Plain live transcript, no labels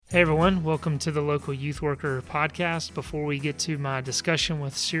Hey everyone, welcome to the Local Youth Worker podcast. Before we get to my discussion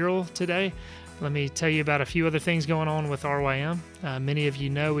with Cyril today, let me tell you about a few other things going on with RYM. Many of you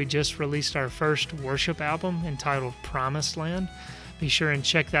know we just released our first worship album entitled Promised Land. Be sure and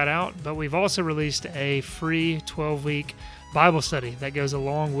check that out. But we've also released a free 12-week Bible study that goes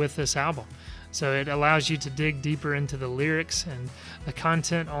along with this album. So it allows you to dig deeper into the lyrics and the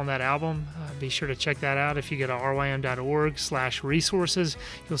content on that album. Be sure to check that out. If you go to rym.org/resources,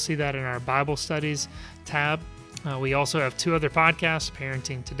 you'll see that in our Bible Studies tab. We also have two other podcasts,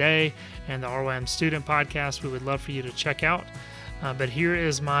 Parenting Today and the RYM Student Podcast, we would love for you to check out. But here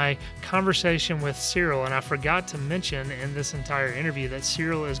is my conversation with Cyril. And I forgot to mention in this entire interview that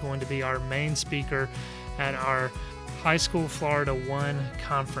Cyril is going to be our main speaker at our High School Florida 1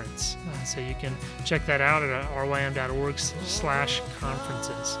 conference. So you can check that out at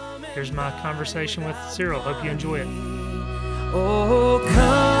rym.org/conferences. Here's my conversation with Cyril. Hope you enjoy it. Oh,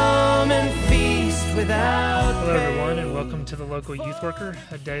 come and feast without Hello, everyone, and welcome to the Local Youth Worker,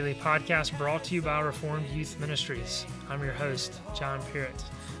 a daily podcast brought to you by Reformed Youth Ministries. I'm your host, John Parrott.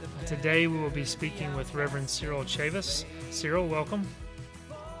 Today we will be speaking with Reverend Cyril Chavis. Cyril, welcome.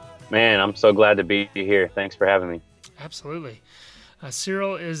 Man, I'm so glad to be here. Thanks for having me. Absolutely.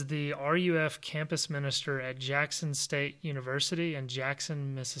 Cyril is the RUF campus minister at Jackson State University in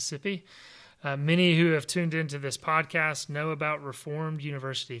Jackson, Mississippi. Many who have tuned into this podcast know about Reformed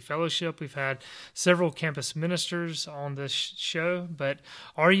University Fellowship. We've had several campus ministers on this show, but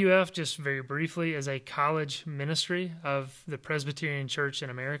RUF, just very briefly, is a college ministry of the Presbyterian Church in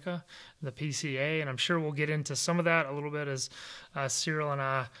America, the PCA, and I'm sure we'll get into some of that a little bit as Cyril and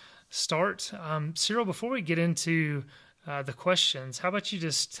I start. Cyril, before we get into the questions, how about you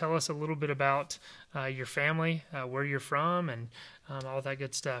just tell us a little bit about your family, where you're from, and all that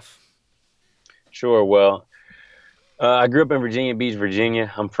good stuff. Sure. Well, I grew up in Virginia Beach,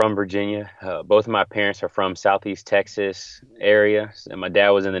 Virginia. I'm from Virginia. Both of my parents are from Southeast Texas area, and my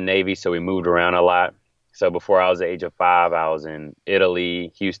dad was in the Navy, so we moved around a lot. So before I was the age of 5, I was in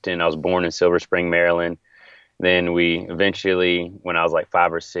Italy, Houston. I was born in Silver Spring, Maryland. Then we eventually, when I was like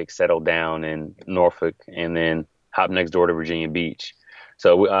 5 or 6, settled down in Norfolk and then hopped next door to Virginia Beach.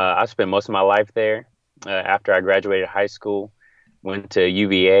 So I spent most of my life there. After I graduated high school, went to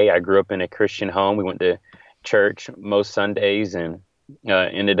UVA. I grew up in a Christian home. We went to church most Sundays and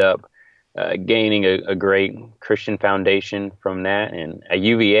ended up gaining a great Christian foundation from that. And at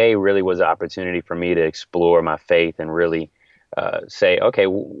UVA really was an opportunity for me to explore my faith and really say, okay,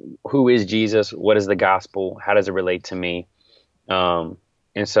 who is Jesus? What is the gospel? How does it relate to me?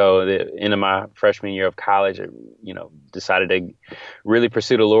 And so the end of my freshman year of college, I, decided to really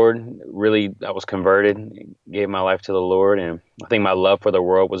pursue the Lord. Really, I was converted, gave my life to the Lord. And I think my love for the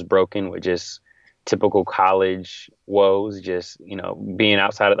world was broken with just typical college woes, just, being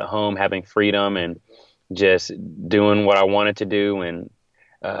outside of the home, having freedom and just doing what I wanted to do. And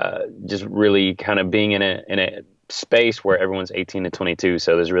just really kind of being in a space where everyone's 18 to 22.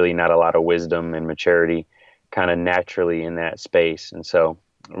 So there's really not a lot of wisdom and maturity kind of naturally in that space. And so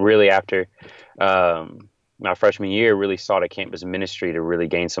really after my freshman year, really sought a campus ministry to really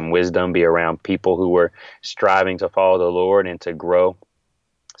gain some wisdom, be around people who were striving to follow the Lord and to grow.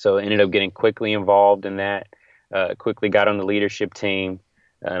 So I ended up getting quickly involved in that, quickly got on the leadership team.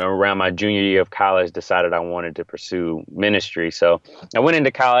 And around my junior year of college, decided I wanted to pursue ministry. So I went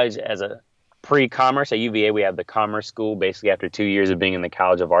into college as a pre-commerce. At UVA, we have the Commerce School. Basically, after 2 years of being in the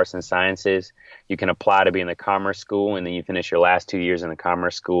College of Arts and Sciences, you can apply to be in the Commerce School, and then you finish your last 2 years in the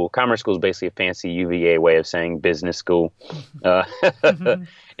Commerce School. Commerce School is basically a fancy UVA way of saying business school.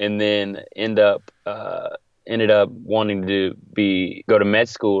 And then ended up wanting to go to med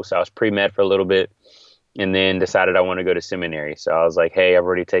school. So I was pre-med for a little bit, and then decided I want to go to seminary. So I was like, hey, I've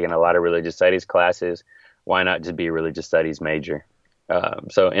already taken a lot of religious studies classes. Why not just be a religious studies major?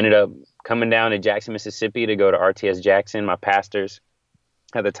 So ended up coming down to Jackson, Mississippi to go to RTS Jackson. My pastors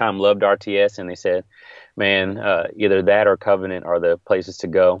at the time loved RTS, and they said, man, either that or Covenant are the places to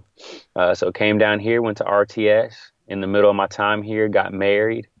go. So came down here, went to RTS. In the middle of my time here, got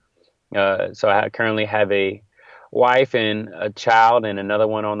married. So I currently have a wife and a child and another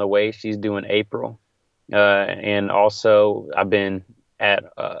one on the way. She's due in April. And also I've been at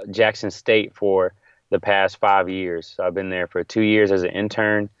Jackson State for the past 5 years. So I've been there for 2 years as an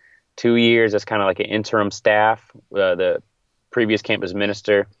intern, 2 years as kind of like an interim staff. The previous campus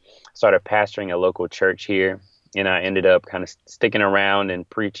minister started pastoring a local church here, and I ended up kind of sticking around and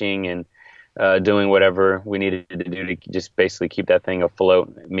preaching and doing whatever we needed to do to just basically keep that thing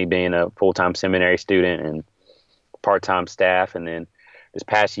afloat, me being a full-time seminary student and part-time staff. And then this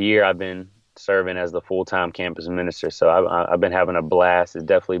past year, I've been serving as the full-time campus minister. So I've been having a blast. It's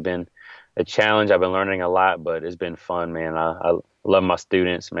definitely been a challenge. I've been learning a lot, but it's been fun, man. I love my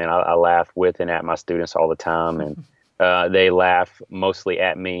students, man. I laugh with and at my students all the time, and they laugh mostly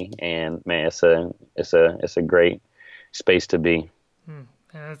at me. And man, it's a great space to be.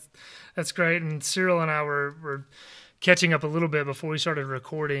 Yeah, that's great. And Cyril and I were catching up a little bit before we started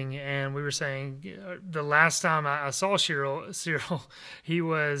recording, and we were saying the last time I saw Cyril, he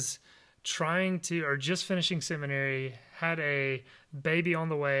was trying to, or just finishing seminary, had a baby on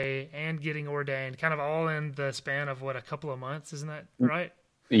the way, and getting ordained, kind of all in the span of a couple of months. Isn't that right?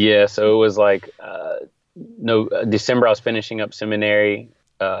 Yeah. So it was like no December. I was finishing up seminary.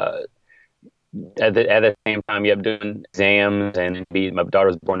 At the same time, you have doing exams, and my daughter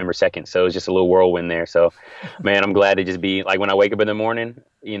was born November 2nd, so it was just a little whirlwind there. So, man, I'm glad to just be like, when I wake up in the morning,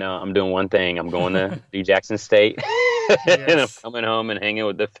 I'm doing one thing. I'm going to Jackson State, and I'm coming home and hanging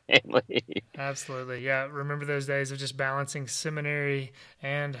with the family. Absolutely, yeah. Remember those days of just balancing seminary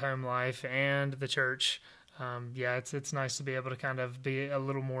and home life and the church. It's nice to be able to kind of be a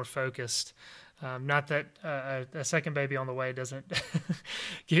little more focused. Not that a second baby on the way doesn't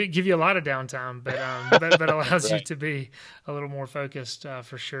give you a lot of downtime, but allows you to be a little more focused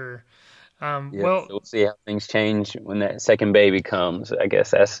for sure. So we'll see how things change when that second baby comes. I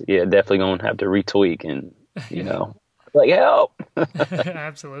guess that's definitely going to have to retweak and like help.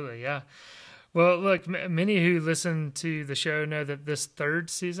 Absolutely, yeah. Well, look, many who listen to the show know that this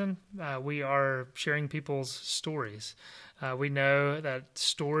third season, we are sharing people's stories. We know that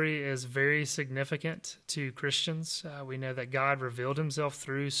story is very significant to Christians. We know that God revealed himself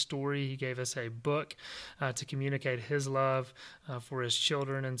through story. He gave us a book to communicate his love for his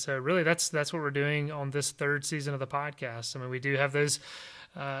children. And so really that's what we're doing on this third season of the podcast. I mean, we do have those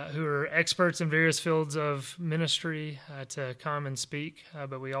who are experts in various fields of ministry to come and speak,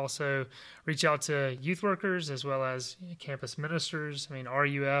 but we also reach out to youth workers as well as campus ministers. I mean,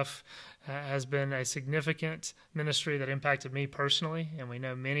 RUF has been a significant ministry that impacted me personally, and we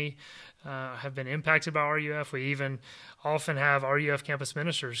know many have been impacted by RUF. We even often have RUF campus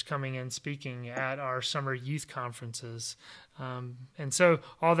ministers coming and speaking at our summer youth conferences. And so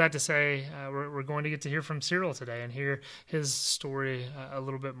all that to say, we're going to get to hear from Cyril today and hear his story a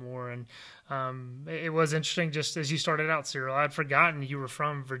little bit more. And it was interesting, just as you started out, Cyril, I'd forgotten you were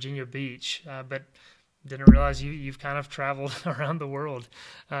from Virginia Beach, but didn't realize you've kind of traveled around the world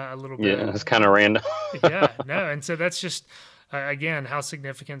a little bit. Yeah, it's kind of random. And so that's just, again, how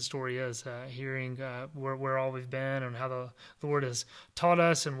significant story is, hearing where all we've been and how the Lord has taught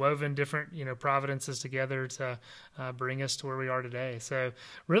us and woven different providences together to bring us to where we are today. So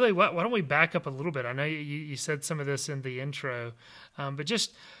really, why don't we back up a little bit? I know you said some of this in the intro, but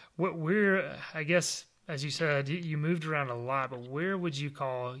just what I guess, as you said, you moved around a lot, but where would you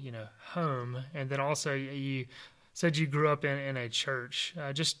call home? And then also you said you grew up in a church.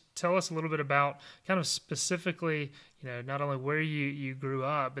 Just tell us a little bit about kind of specifically, not only where you grew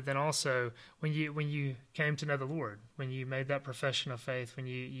up, but then also when you came to know the Lord, when you made that profession of faith, when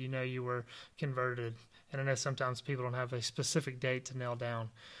you were converted. And I know sometimes people don't have a specific date to nail down,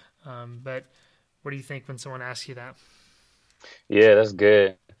 but what do you think when someone asks you that? Yeah, that's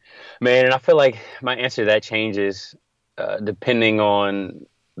good, man. And I feel like my answer to that changes depending on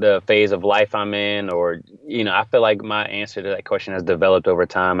the phase of life I'm in, or, I feel like my answer to that question has developed over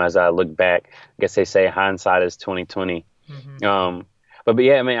time as I look back. I guess they say hindsight is 20/20. Mm-hmm. But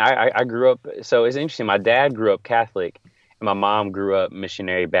yeah, I mean, I grew up, so it's interesting. My dad grew up Catholic and my mom grew up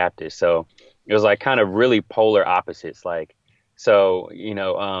missionary Baptist. So it was like kind of really polar opposites. Like, so,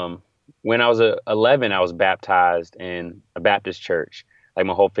 when I was 11, I was baptized in a Baptist church. Like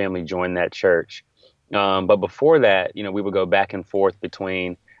my whole family joined that church. But before that, we would go back and forth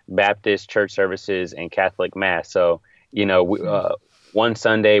between Baptist church services and Catholic mass. So, one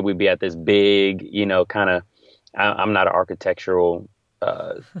Sunday we'd be at this big, kind of, I'm not an architectural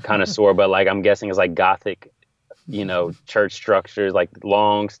connoisseur, but like, I'm guessing it's like Gothic, church structures, like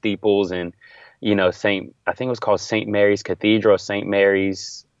long steeples and, I think it was called St. Mary's Cathedral, St.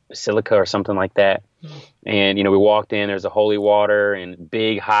 Mary's Basilica or something like that. And, we walked in, there's a holy water and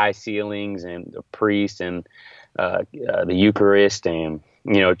big high ceilings and a priest and the Eucharist, and,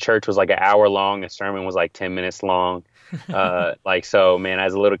 church was like an hour long. The sermon was like 10 minutes long. So, man,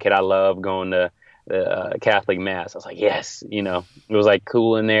 as a little kid, I loved going to the Catholic mass. I was like, yes, it was like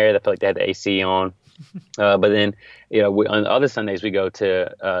cool in there. I felt like they had the AC on. But then, on other Sundays, we go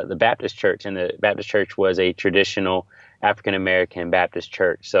to the Baptist church, and the Baptist church was a traditional African-American Baptist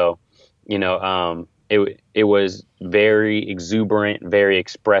church. So, it was very exuberant, very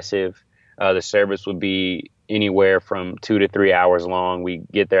expressive. The service would be anywhere from 2 to 3 hours long. We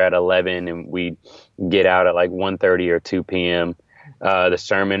get there at 11 and we get out at like 1:30 or 2 p.m. The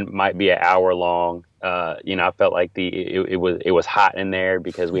sermon might be an hour long. I felt like it was hot in there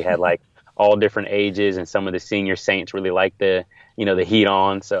because we had like all different ages, and some of the senior saints really liked the heat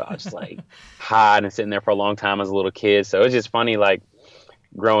on. So I was just like hot and sitting there for a long time as a little kid. So it was just funny, like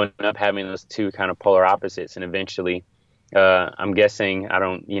growing up having those two kind of polar opposites. And eventually, I'm guessing,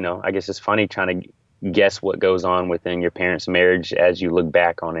 I guess it's funny trying to guess what goes on within your parents' marriage as you look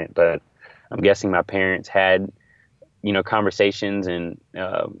back on it. But I'm guessing my parents had, conversations and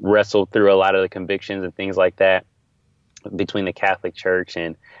wrestled through a lot of the convictions and things like that between the Catholic Church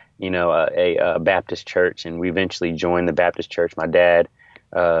and, a Baptist church. And we eventually joined the Baptist church. My dad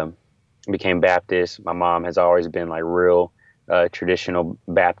became Baptist. My mom has always been like real traditional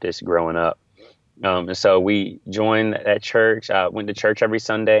Baptist growing up. And so we joined that church, went to church every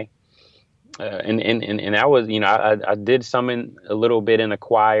Sunday. And I was, I did a little bit in the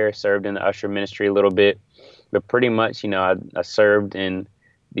choir, served in the usher ministry a little bit, but pretty much, I served in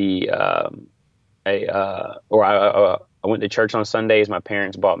I went to church on Sundays. My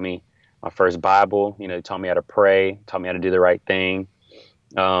parents bought me my first Bible, taught me how to pray, taught me how to do the right thing.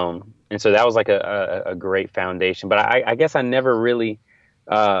 And so that was like a great foundation, but I guess I never really,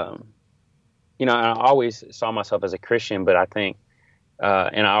 I always saw myself as a Christian, but I think,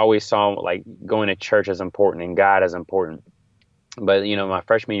 and I always saw like going to church as important and God as important. But, my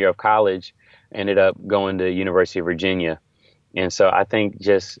freshman year of college, I ended up going to University of Virginia. And so I think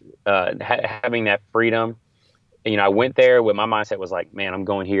just having that freedom, I went there with my mindset was like, man, I'm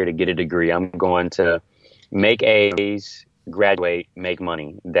going here to get a degree. I'm going to make A's, graduate, make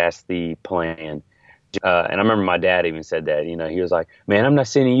money. That's the plan. And I remember my dad even said that, he was like, man, I'm not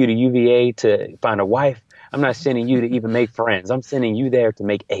sending you to UVA to find a wife. I'm not sending you to even make friends. I'm sending you there to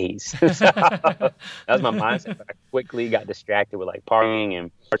make A's. So, that was my mindset. I quickly got distracted with like partying.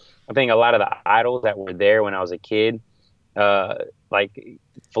 And I think a lot of the idols that were there when I was a kid, like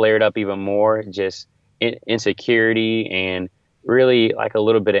flared up even more, just insecurity and really like a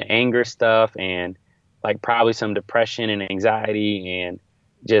little bit of anger stuff and like probably some depression and anxiety and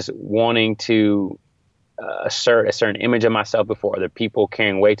just wanting to assert a certain image of myself before other people,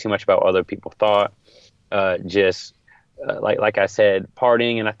 caring way too much about what other people thought. Like I said,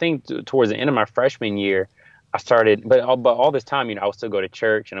 partying. And I think towards the end of my freshman year, I started, but all this time, I would still go to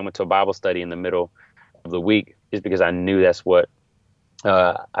church and I went to a Bible study in the middle of the week just because I knew that's what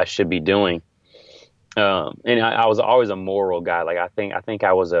I should be doing. And I was always a moral guy. Like I think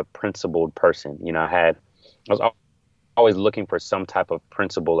I was a principled person. I was always looking for some type of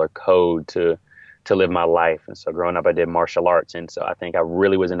principle or code to live my life. And so growing up, I did martial arts. And so I think I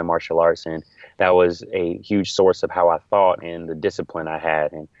really was into martial arts. And that was a huge source of how I thought and the discipline I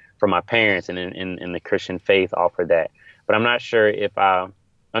had. And from my parents and in the Christian faith offered that. But I'm not sure if I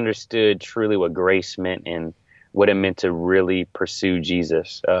understood truly what grace meant and what it meant to really pursue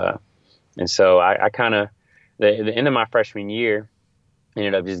Jesus. And so I kind of, the end of my freshman year,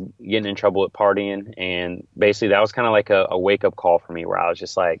 ended up just getting in trouble with partying. And basically that was kind of like a wake up call for me where I was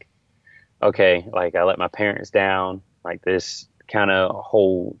just like, okay, like I let my parents down, like this kind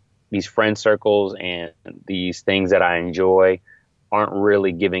of these friend circles and these things that I enjoy aren't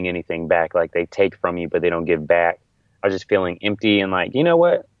really giving anything back. Like they take from you, but they don't give back. I was just feeling empty and like, you know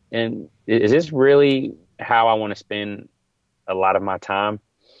what? And is this really how I want to spend a lot of my time?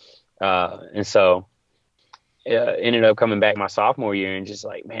 And so ended up coming back my sophomore year and just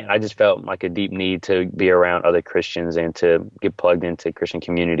like, man, I just felt like a deep need to be around other Christians and to get plugged into Christian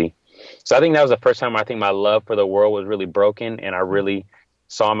community. So I think that was the first time I think my love for the world was really broken. And I really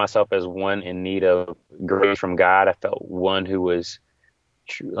saw myself as one in need of grace from God. I felt one who was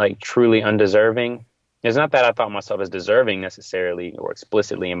truly undeserving. It's not that I thought myself as deserving necessarily or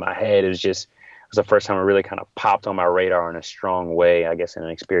explicitly in my head. It was the first time it really kind of popped on my radar in a strong way, I guess in an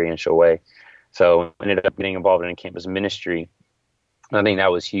experiential way. So I ended up getting involved in a campus ministry. I think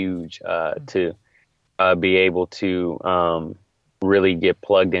that was huge to be able to really get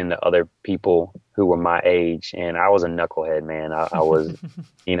plugged into other people who were my age. And I was a knucklehead, man. I was,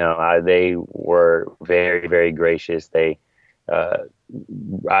 they were very, very gracious. They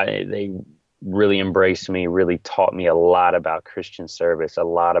really embraced me, really taught me a lot about Christian service, a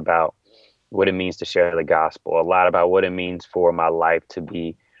lot about what it means to share the gospel, a lot about what it means for my life to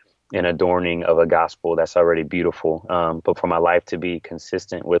be an adorning of a gospel that's already beautiful, but for my life to be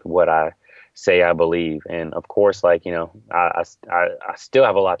consistent with what I say I believe. And of course, I still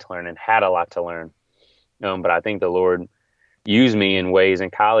have a lot to learn and had a lot to learn. But I think the Lord used me in ways in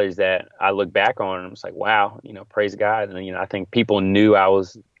college that I look back on and I'm just like, wow, praise God. And, I think people knew I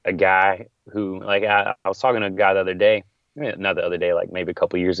was a guy who, like, I was talking to a guy the other day, not the other day, like maybe a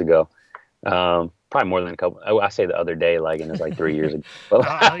couple years ago. Probably more than a couple. I say the other day, like, and it's like 3 years ago.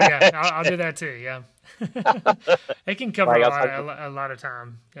 Yeah, I'll do that too. Yeah, it can cover Like I was talking, a lot of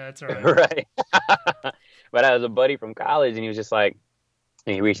time. Yeah, that's all right. right. But I was a buddy from college, and he was just like,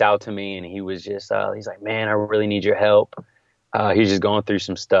 and he reached out to me, and he was just, he's like, man, I really need your help. He was just going through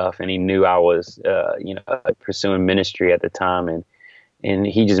some stuff, and he knew I was, pursuing ministry at the time, and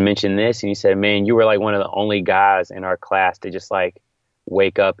he just mentioned this, and he said, man, you were like one of the only guys in our class to just like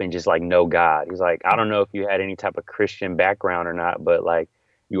wake up and just like know God. He's like, I don't know if you had any type of Christian background or not, but like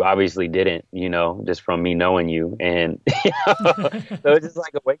you obviously didn't, just from me knowing you. And so it's just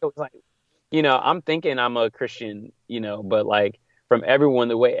like a wake up. It's like, I'm thinking I'm a Christian, but like from everyone,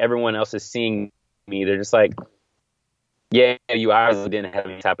 the way everyone else is seeing me, they're just like, yeah, you obviously didn't have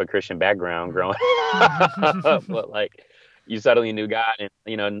any type of Christian background growing up, but like you suddenly knew God.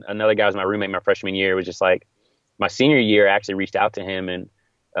 And, another guy was my roommate my freshman year. It was just like my senior year, I actually reached out to him. And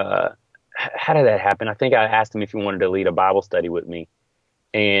how did that happen? I think I asked him if he wanted to lead a Bible study with me.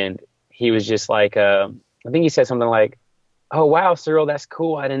 And he was just like, I think he said something like, oh, wow, Cyril, that's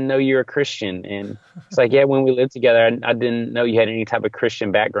cool. I didn't know you were a Christian. And it's like, yeah, when we lived together, I didn't know you had any type of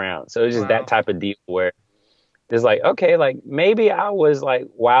Christian background. So it was just that Wow. type of deal where it's like, okay, like maybe I was like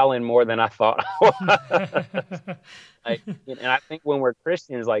wilding more than I thought I was. Like, and I think when we're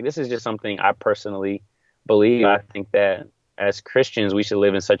Christians, like this is just something I personally believe. I think that as Christians, we should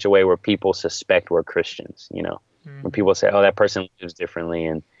live in such a way where people suspect we're Christians. When Hmm. people say, oh, that person lives differently,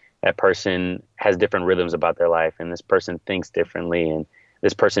 and that person has different rhythms about their life, and this person thinks differently, and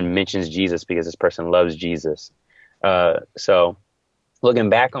this person mentions Jesus because this person loves Jesus. So looking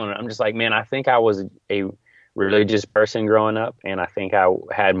back on it, I'm just like, man, I think I was a religious person growing up, and I think I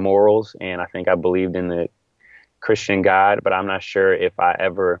had morals, and I think I believed in the Christian God, but I'm not sure if I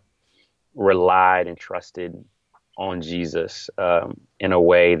ever relied and trusted on Jesus in a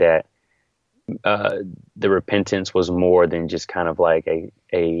way that the repentance was more than just kind of like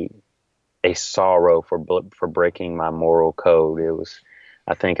a sorrow for breaking my moral code. It was,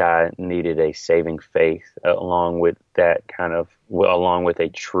 I think I needed a saving faith along with that kind of, well, along with a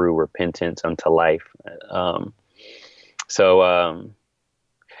true repentance unto life. Um, so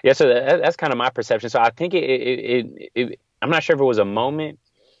yeah, so that's kind of my perception. So I think I'm not sure if it was a moment.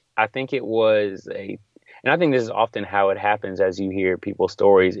 I think it was and I think this is often how it happens as you hear people's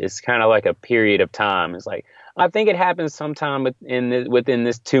stories. It's kind of like a period of time. It's like, I think it happens sometime within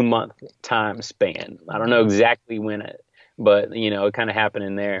this 2 month time span. I don't know Hmm. exactly when but it kind of happened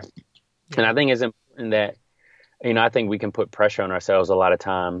in there. And Yeah. I think it's important that, I think we can put pressure on ourselves a lot of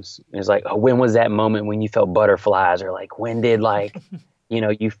times. It's like, oh, when was that moment when you felt butterflies? Or like, when did like,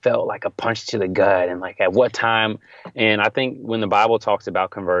 you felt like a punch to the gut, and like at what time? And I think when the Bible talks about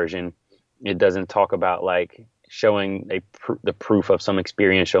conversion, it doesn't talk about like showing the proof of some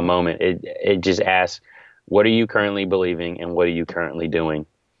experiential moment. It just asks, what are you currently believing and what are you currently doing?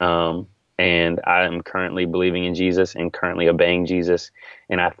 And I am currently believing in Jesus and currently obeying Jesus.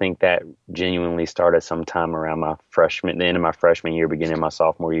 And I think that genuinely started sometime around the end of my freshman year, beginning of my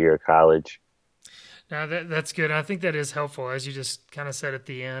sophomore year of college. Now that's good. I think that is helpful, as you just kind of said at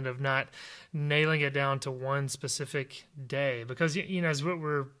the end, of not nailing it down to one specific day, because as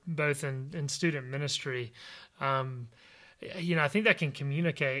we're both in student ministry, um, I think that can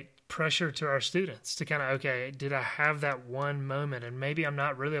communicate pressure to our students to kind of, okay, did I have that one moment? And maybe I'm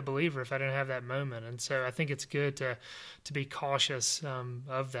not really a believer if I didn't have that moment. And so I think it's good to be cautious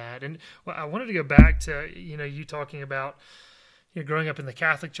of that. And well, I wanted to go back to you talking about growing up in the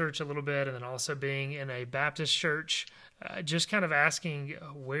Catholic Church a little bit, and then also being in a Baptist church. Just kind of asking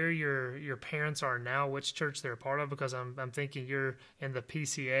where your parents are now, which church they're a part of, because I'm thinking you're in the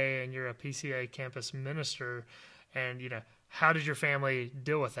PCA and you're a PCA campus minister, and how did your family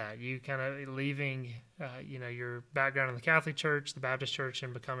deal with that? You kind of leaving your background in the Catholic Church, the Baptist Church,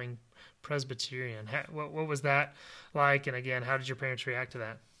 and becoming Presbyterian. What was that like? And again, how did your parents react to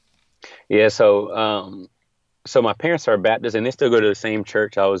that? Yeah, so my parents are Baptist, and they still go to the same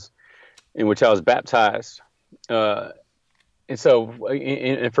church in which I was baptized. Uh, and so,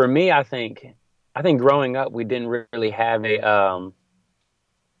 and for me, I think growing up, we didn't really have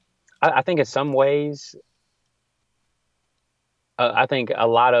I think in some ways, I think a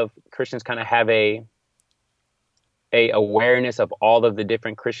lot of Christians kind of have a awareness of all of the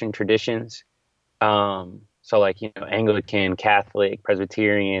different Christian traditions. So like, Anglican, Catholic,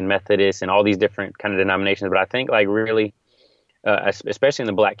 Presbyterian, Methodist, and all these different kind of denominations. But I think like really, especially in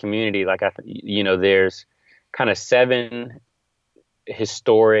the Black community, like there's kind of 7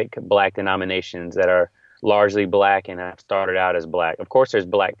 historic Black denominations that are largely black, and I've started out as black. Of course, there's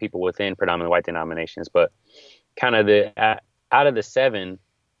black people within predominantly white denominations, but kind of out of the seven,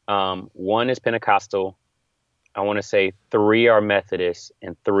 one is Pentecostal. I want to say three are Methodist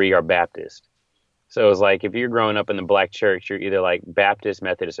and three are Baptist. So it's like if you're growing up in the black church, you're either like Baptist,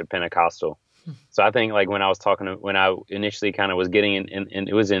 Methodist, or Pentecostal. So I think like when I initially kind of was getting in,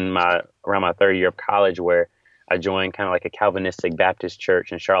 it was in around my third year of college where I joined kind of like a Calvinistic Baptist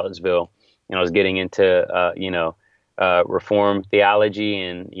church in Charlottesville, and I was getting into Reformed theology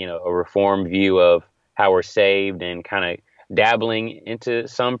and a Reformed view of how we're saved, and kind of dabbling into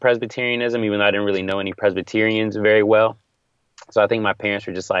some Presbyterianism, even though I didn't really know any Presbyterians very well. So I think my parents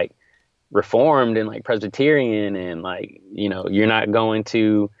were just like Reformed and like Presbyterian, and like you're not going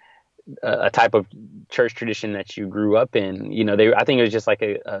to a type of church tradition that you grew up in. I think it was just like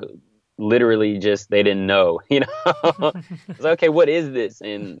a literally just they didn't know. It's like, okay, what is this?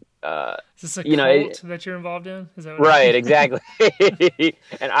 And is this a cult that you're involved in? Is that what right? Exactly.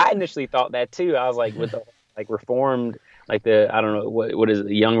 And I initially thought that too. I was like, with the like Reformed, like I don't know what is it,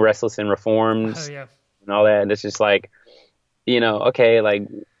 the Young, Restless, and Reformed, and all that. And it's just like, okay, like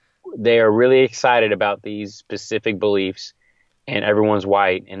they are really excited about these specific beliefs, and everyone's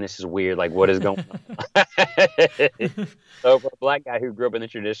white, and this is weird. Like, what is going on? So for a black guy who grew up in the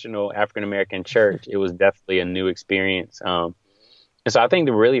traditional African American church, it was definitely a new experience. And so I think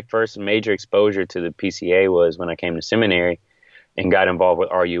the really first major exposure to the PCA was when I came to seminary and got involved with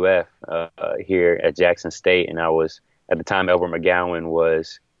RUF here at Jackson State. And I was, at the time, Elbert McGowan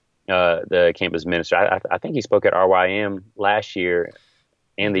was the campus minister. I think he spoke at RYM last year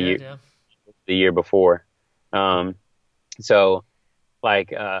and the year before. So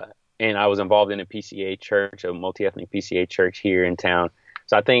like, and I was involved in a PCA church, a multi-ethnic PCA church here in town.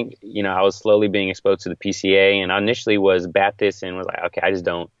 So I think, I was slowly being exposed to the PCA, and I initially was Baptist and was like, okay, I just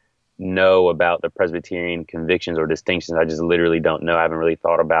don't know about the Presbyterian convictions or distinctions. I just literally don't know. I haven't really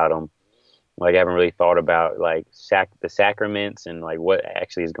thought about them. Like, I haven't really thought about like the sacraments and like what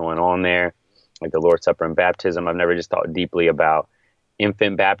actually is going on there, like the Lord's Supper and baptism. I've never just thought deeply about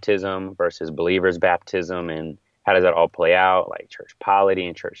infant baptism versus believers baptism, and how does that all play out, like church polity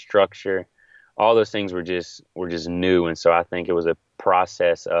and church structure. All those things were just new. And so I think it was a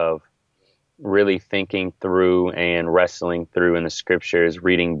process of really thinking through and wrestling through in the scriptures,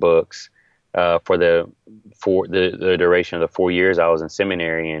 reading books for the duration of the 4 years I was in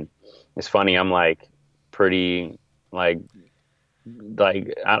seminary. And it's funny, I'm like pretty like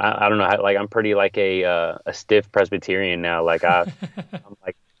I don't know how, like I'm pretty like a stiff Presbyterian now. Like I'm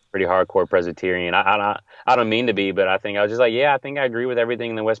like pretty hardcore Presbyterian. I don't mean to be, but I think I was just like, I think I agree with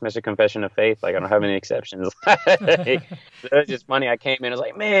everything in the Westminster Confession of Faith. Like I don't have any exceptions. It's just funny. I came in, I was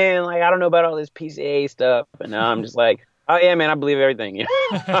like, man, like I don't know about all this PCA stuff, and now I'm just like, oh yeah, man, I believe everything.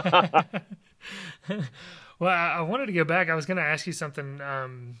 Well, I wanted to go back. I was going to ask you something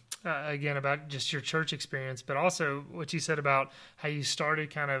again about just your church experience, but also what you said about how you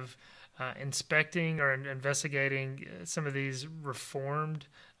started kind of inspecting or investigating some of these Reformed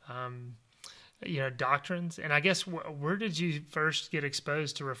doctrines. And I guess where did you first get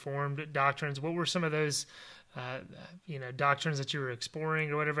exposed to Reformed doctrines? What were some of those doctrines that you were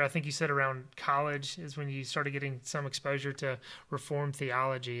exploring or whatever? I think you said around college is when you started getting some exposure to Reformed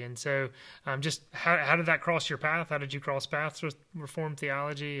theology. And so just how did that cross your path? How did you cross paths with Reformed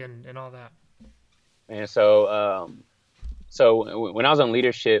theology and all that? And so when I was on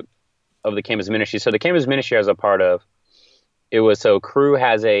leadership of the campus ministry, so the campus ministry I was a part of, Cru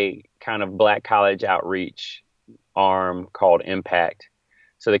has a kind of black college outreach arm called Impact.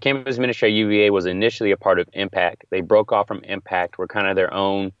 So the campus ministry at UVA was initially a part of Impact. They broke off from Impact, were kind of their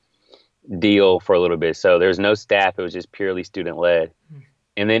own deal for a little bit. So there's no staff. It was just purely student led.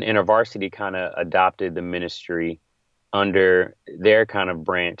 And then InterVarsity kind of adopted the ministry under their kind of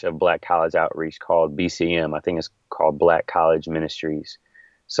branch of black college outreach called BCM. I think it's called Black College Ministries.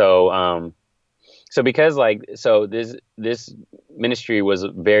 So, because this ministry was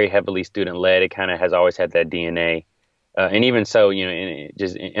very heavily student led, it kind of has always had that DNA. And even so,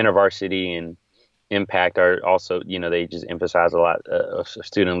 just InterVarsity and Impact are also, they just emphasize a lot of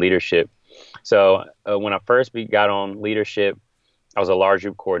student leadership. So when I first got on leadership, I was a large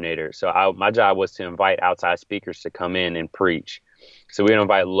group coordinator. So my job was to invite outside speakers to come in and preach. So we would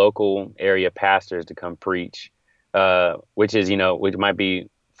invite local area pastors to come preach, which might be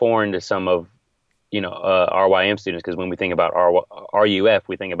foreign to some of, RYM students. Because when we think about RUF,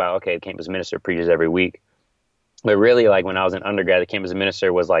 we think about, okay, the campus minister preaches every week. But really, like when I was an undergrad, the campus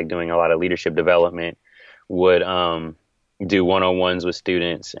minister was like doing a lot of leadership development, would do one-on-ones with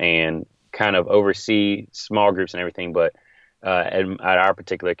students and kind of oversee small groups and everything. But at our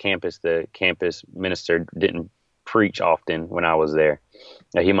particular campus, the campus minister didn't preach often when I was there.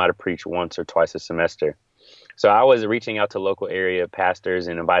 He might have preached once or twice a semester. So I was reaching out to local area pastors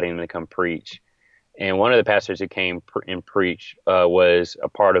and inviting them to come preach. And one of the pastors who came and preached was a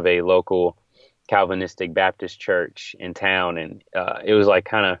part of a local Calvinistic Baptist church in town. And it was like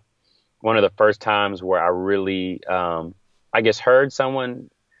kind of one of the first times where I really, I guess, heard someone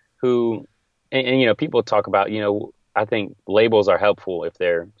who, and people talk about, I think labels are helpful if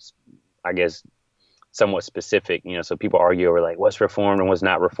they're, I guess, somewhat specific, so people argue over like what's reformed and what's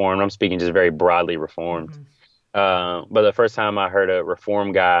not reformed. I'm speaking just very broadly reformed. But the first time I heard a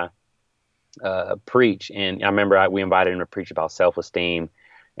reform guy preach, and I remember we invited him to preach about self-esteem,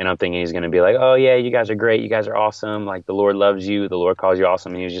 and I'm thinking he's going to be like, oh yeah, you guys are great, you guys are awesome, like the Lord loves you, the Lord calls you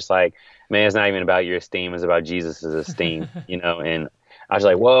awesome. And he was just like, man, it's not even about your esteem, it's about Jesus's esteem, and I was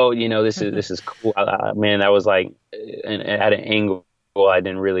like, whoa, this is cool. Man, that was like at an angle I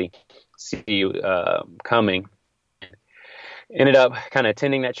didn't really see coming. Ended up kind of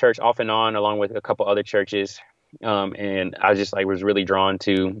attending that church off and on, along with a couple other churches. And I just was really drawn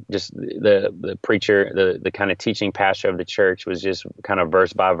to just the preacher, the kind of teaching pastor of the church was just kind of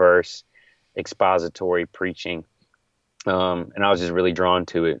verse by verse expository preaching. And I was just really drawn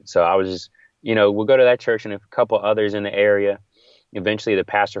to it. So I was just, we'll go to that church and a couple others in the area. Eventually the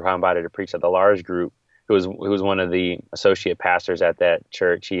pastor who I invited to preach at the large group, who was one of the associate pastors at that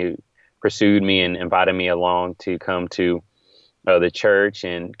church, he pursued me and invited me along to come to the church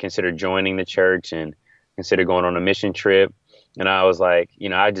and consider joining the church and consider going on a mission trip. And I was like,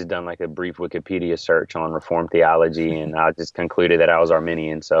 I just done like a brief Wikipedia search on Reformed theology, and I just concluded that I was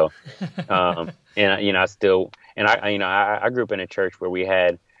Arminian. So, and I grew up in a church where we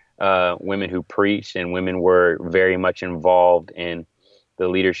had women who preached, and women were very much involved in the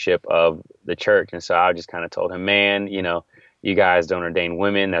leadership of the church. And so I just kind of told him, man, you guys don't ordain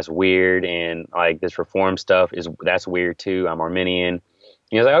women. That's weird. And like this reform stuff that's weird too. I'm Arminian.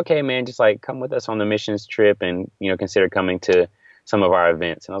 He was like, okay, man, just like come with us on the missions trip and, consider coming to some of our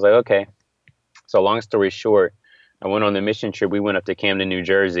events. And I was like, okay. So long story short, I went on the mission trip. We went up to Camden, New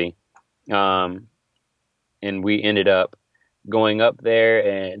Jersey. And we ended up going up there,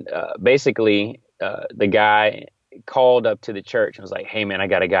 and basically the guy called up to the church and was like, hey man, I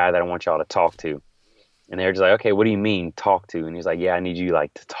got a guy that I want y'all to talk to. And they were just like, okay, what do you mean talk to? And he's like, yeah, I need you to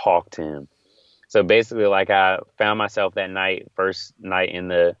talk to him. So basically, I found myself that night, first night in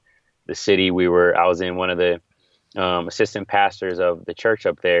the city. I was in one of the assistant pastors of the church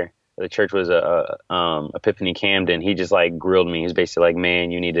up there. The church was Epiphany Camden. He just grilled me. He's basically like,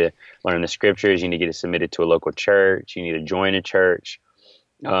 man, you need to learn the scriptures. You need to get submitted to a local church. You need to join a church.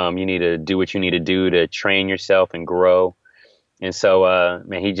 You need to do what you need to do to train yourself and grow. And so,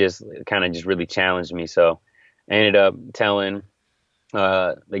 man, he just kind of just really challenged me. So I ended up telling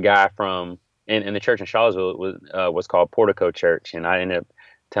the guy from, and the church in Charlottesville was called Portico Church. And I ended up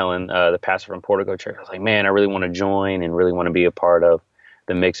telling the pastor from Portico Church, I was like, man, I really want to join and really want to be a part of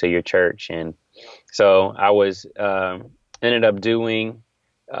the mix of your church. And so I was ended up doing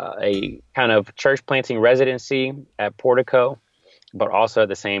a kind of church planting residency at Portico, but also at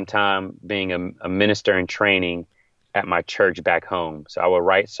the same time being a minister in training at my church back home. So I would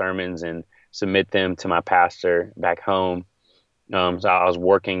write sermons and submit them to my pastor back home. So I was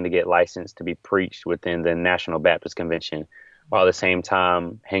working to get licensed to be preached within the National Baptist Convention, while at the same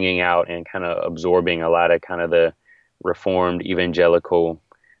time hanging out and kind of absorbing a lot of kind of the Reformed evangelical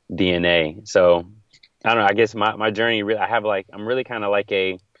DNA. So I don't know, I guess my journey, I'm really kind of like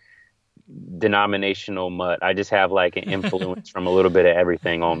a denominational mutt. I just have an influence from a little bit of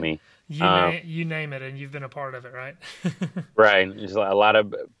everything on me. You name it, and you've been a part of it, right? Right. There's a lot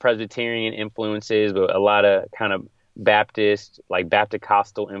of Presbyterian influences, but a lot of kind of Baptist,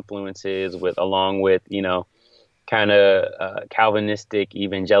 Baptist-costal influences along with, kind of Calvinistic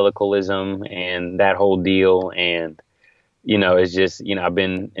evangelicalism and that whole deal. And, it's just, I've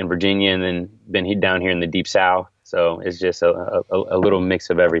been in Virginia and then been down here in the Deep South. So it's just a little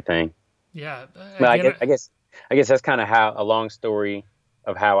mix of everything. Yeah. But I guess that's kind of a long story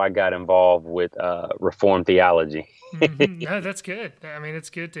of how I got involved with Reformed theology. Mm-hmm. No, that's good. I mean,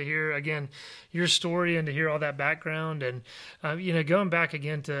 it's good to hear, again, your story and to hear all that background. And, going back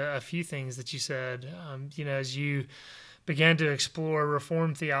again to a few things that you said, as you began to explore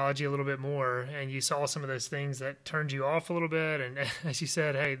Reformed theology a little bit more, and you saw some of those things that turned you off a little bit. And as you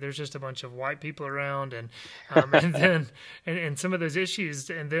said, hey, there's just a bunch of white people around, and then and some of those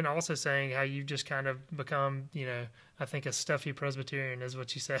issues, and then also saying how you've just kind of become, I think a stuffy Presbyterian is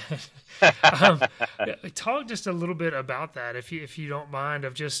what you said. Yeah, talk just a little bit about that, if you don't mind,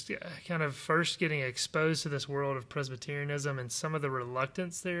 of just kind of first getting exposed to this world of Presbyterianism and some of the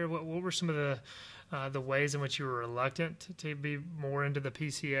reluctance there. What were some of the ways in which you were reluctant to be more into the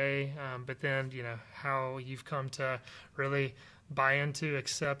PCA, but then how you've come to really buy into,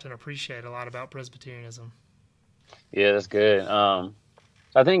 accept, and appreciate a lot about Presbyterianism. Yeah, that's good.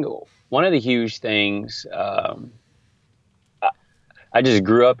 I think one of the huge things. I just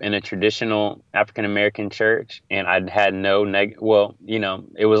grew up in a traditional African American church, and I had no well,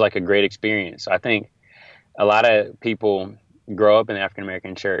 it was like a great experience. I think a lot of people grow up in the African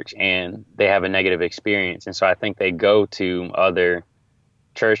American church and they have a negative experience, and so I think they go to other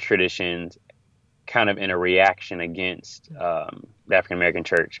church traditions kind of in a reaction against the African American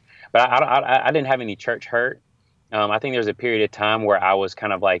church. But I didn't have any church hurt. I think there was a period of time where I was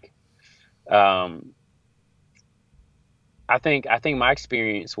kind of like. I think my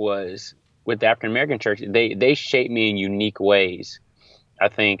experience was with the African American church. They shaped me in unique ways. I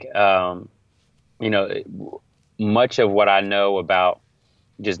think much of what I know about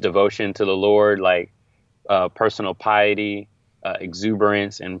just devotion to the Lord, like personal piety,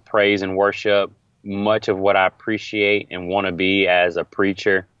 exuberance, and praise and worship. Much of what I appreciate and want to be as a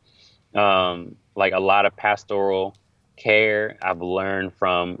preacher, like a lot of pastoral care, I've learned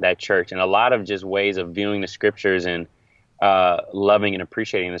from that church, and a lot of just ways of viewing the scriptures and loving and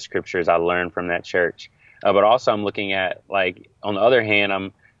appreciating the scriptures I learned from that church. But also I'm looking at, like, on the other hand,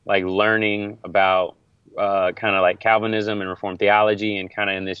 I'm like learning about kind of like Calvinism and Reformed theology, and kind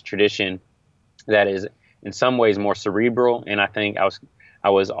of in this tradition that is in some ways more cerebral. And I think I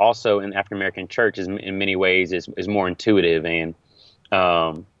was also in the African American church in many ways is more intuitive. And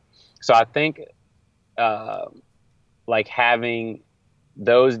so I think like having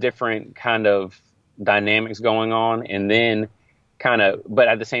those different kind of dynamics going on, and then but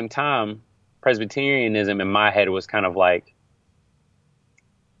at the same time, Presbyterianism in my head was kind of like,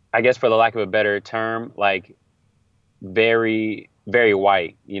 I guess for the lack of a better term, like very, very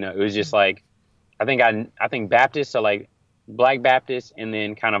white. It was just like, I think Baptists are like Black Baptists, and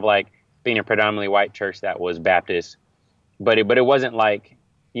then kind of like being a predominantly white church that was Baptist, but it wasn't like,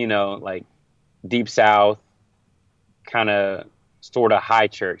 like Deep South kind of sort of high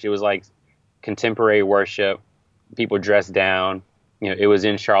church. It was like contemporary worship, people dressed down. It was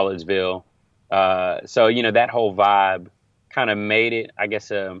in Charlottesville, so that whole vibe kind of made it, I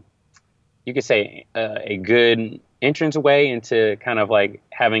guess, you could say a good entrance way into kind of like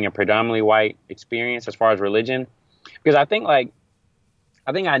having a predominantly white experience as far as religion. Because I think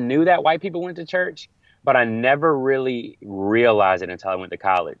I knew that white people went to church, but I never really realized it until I went to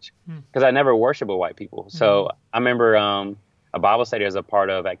college, because I never worshiped with white people. So I remember a Bible study I was a part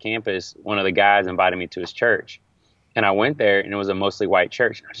of at campus, one of the guys invited me to his church, and I went there, and it was a mostly white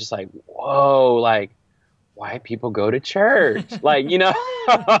church. And I was just like, whoa, like, white people go to church. Like, it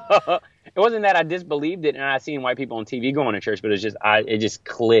wasn't that I disbelieved it and I seen white people on TV going to church, but it just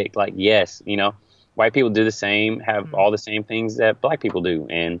clicked, like, yes, white people do the same, have all the same things that Black people do,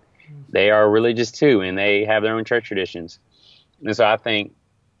 and they are religious too, and they have their own church traditions. And so I think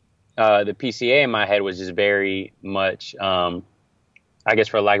the PCA in my head was just very much, I guess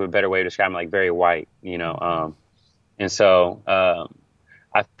for lack of a better way to describe it, like very white, and so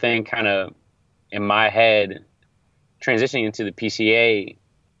I think kind of in my head, transitioning into the PCA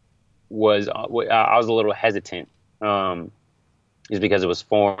was, I was a little hesitant, just because it was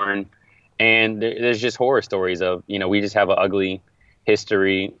foreign, and there's just horror stories of, we just have an ugly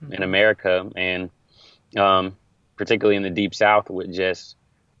history in America, and particularly in the Deep South, with just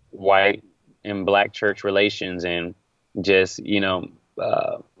white and Black church relations, and just, a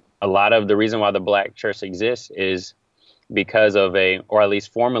lot of the reason why the Black church exists is because of or at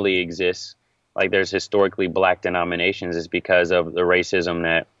least formally exists, like there's historically Black denominations, is because of the racism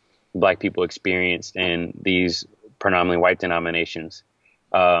that Black people experienced in these predominantly white denominations.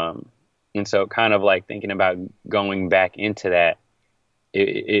 And so kind of like thinking about going back into that,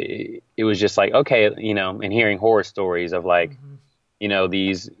 it was just like, okay, and hearing horror stories of like,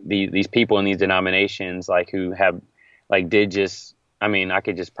 these people in these denominations, like who have like I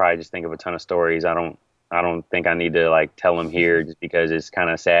could just probably just think of a ton of stories. I don't think I need to like tell them here, just because it's kind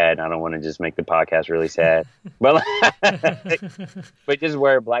of sad. I don't want to just make the podcast really sad, but but just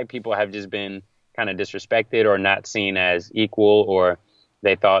where Black people have just been kind of disrespected or not seen as equal, or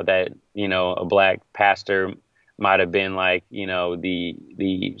they thought that, a Black pastor might have been like,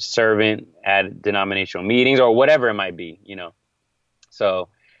 the servant at denominational meetings or whatever it might be, So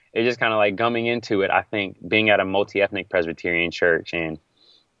it's just kind of like coming into it. I think being at a multi-ethnic Presbyterian church and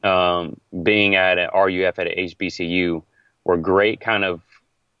being at an RUF at an HBCU were great kind of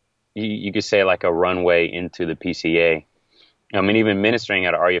you could say like a runway into the PCA. I mean, even ministering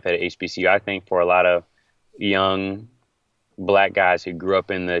at RUF at HBCU, I think for a lot of young black guys who grew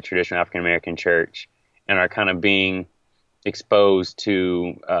up in the traditional African American church and are kind of being exposed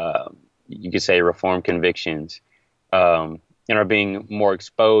to, you could say, reform convictions, and are being more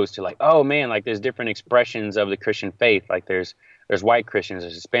exposed to like, oh man, like there's different expressions of the Christian faith. Like there's white Christians,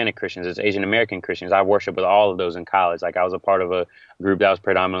 there's Hispanic Christians, there's Asian American Christians. I worshiped with all of those in college. Like I was a part of a group that was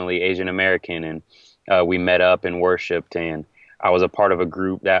predominantly Asian American, and we met up and worshiped. And I was a part of a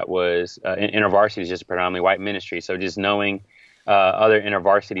group that was InterVarsity is just a predominantly white ministry. So just knowing other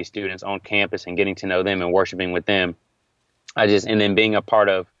InterVarsity students on campus and getting to know them and worshiping with them, and then being a part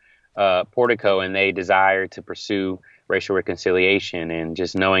of Portico, and they desire to pursue racial reconciliation, and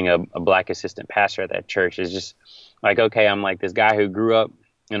just knowing a black assistant pastor at that church is just like, okay, I'm like this guy who grew up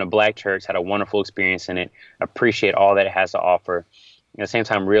in a black church, had a wonderful experience in it, appreciate all that it has to offer. At the same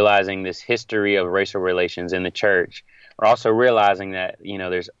time, realizing this history of racial relations in the church, or also realizing that,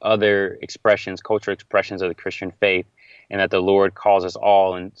 there's other expressions, cultural expressions of the Christian faith, and that the Lord calls us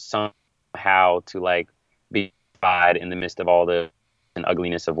all and somehow to like be unified in the midst of all the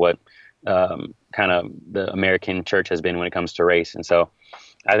ugliness of what kind of the American church has been when it comes to race. And so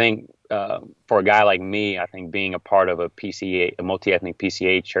I think for a guy like me, I think being a part of a PCA, a multi-ethnic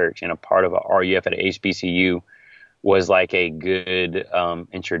PCA church, and a part of a RUF at a HBCU was like a good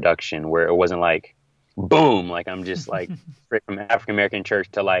introduction, where it wasn't like, boom, like I'm just like straight from African American church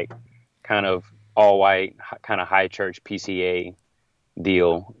to like kind of all white, kind of high church PCA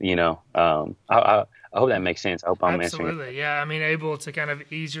deal, I hope that makes sense. I hope I'm answering it. Absolutely. Yeah. I mean, able to kind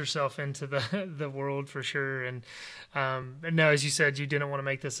of ease yourself into the world for sure. And no, as you said, you didn't want to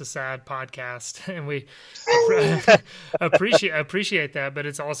make this a sad podcast, and we appreciate that, but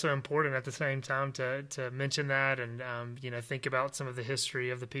it's also important at the same time to mention that, and, think about some of the history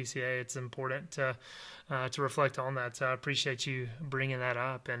of the PCA. It's important to reflect on that. So I appreciate you bringing that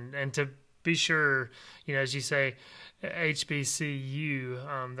up, and to be sure, as you say,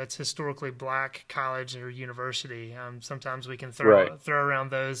 HBCU, that's historically black college or university. Sometimes we can throw around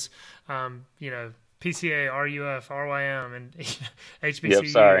those, PCA, RUF, RYM, and HBCU. Yep,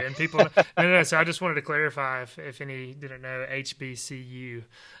 sorry. And people, no. So I just wanted to clarify if any didn't know HBCU.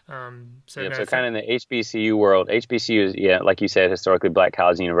 So kind of in the HBCU world, HBCU is, like you said, historically black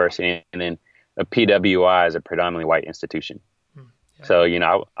college and university, and then a PWI is a predominantly white institution. Yeah. So,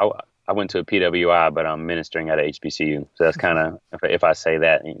 I went to a PWI, but I'm ministering at a HBCU. So that's kind of, if I say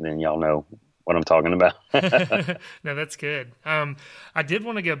that, then y'all know what I'm talking about. No, that's good. I did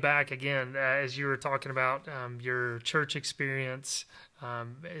want to go back again, as you were talking about your church experience,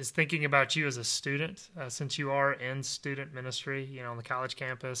 is thinking about you as a student, since you are in student ministry, on the college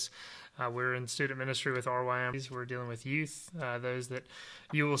campus. We're in student ministry with RYM. We're dealing with youth, those that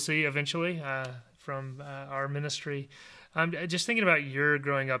you will see eventually from our ministry. Just thinking about your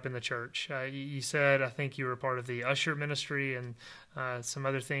growing up in the church. You said, I think you were part of the usher ministry and some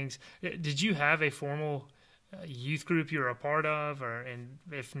other things. Did you have a formal youth group you were a part of? And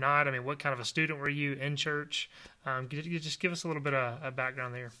if not, I mean, what kind of a student were you in church? Could you just give us a little bit of a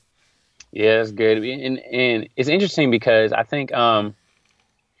background there? Yeah, that's good. And it's interesting because I think, and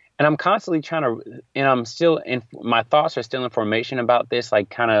I'm constantly and I'm still my thoughts are still in formation about this, like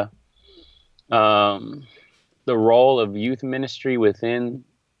kind of, the role of youth ministry within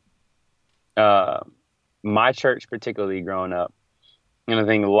my church, particularly growing up, and I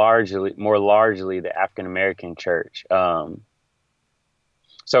think more largely the African American church.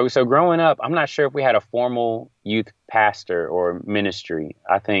 So growing up, I'm not sure if we had a formal youth pastor or ministry.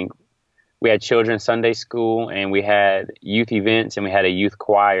 I think we had children's Sunday school, and we had youth events, and we had a youth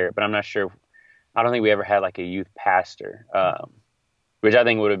choir, but I'm not sure. I don't think we ever had like a youth pastor, which I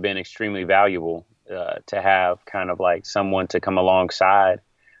think would have been extremely valuable. To have kind of like someone to come alongside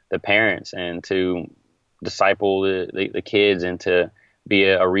the parents and to disciple the kids, and to be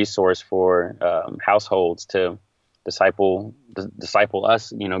a resource for households to disciple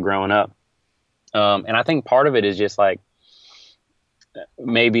us, growing up. And I think part of it is just like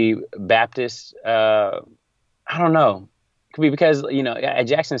maybe Baptist. I don't know. Could be because at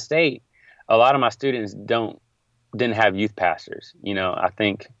Jackson State, a lot of my students didn't have youth pastors. I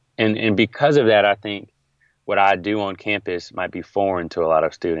think. And because of that, I think what I do on campus might be foreign to a lot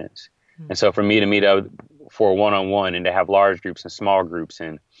of students. And so for me to meet up for one-on-one and to have large groups and small groups,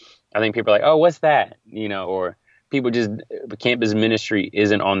 and I think people are like, oh, what's that? Or people campus ministry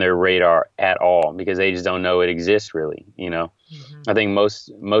isn't on their radar at all because they just don't know it exists really. I think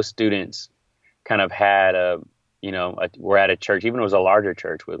most students kind of had we're at a church, even if it was a larger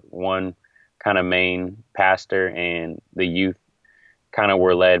church with one kind of main pastor, and the youth kind of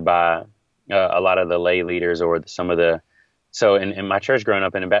were led by a lot of the lay leaders or some of the. So in my church growing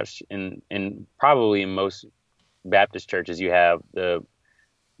up in a Baptist, in probably in most Baptist churches, you have the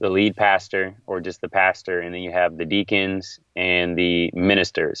lead pastor or just the pastor, and then you have the deacons and the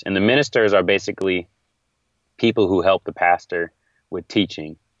ministers. And the ministers are basically people who help the pastor with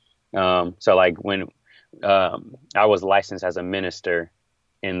teaching. So like when I was licensed as a minister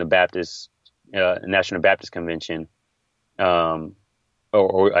in the Baptist National Baptist Convention,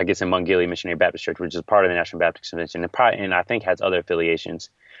 or I guess in Mongolian Missionary Baptist Church, which is part of the National Baptist Convention, and I think has other affiliations.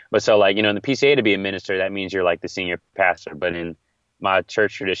 But so like, in the PCA, to be a minister, that means you're like the senior pastor. But in my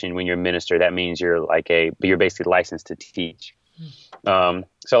church tradition, when you're a minister, that means you're basically licensed to teach. So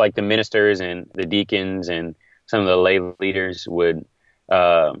like the ministers and the deacons and some of the lay leaders would,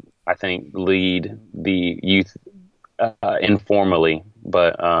 I think, lead the youth informally,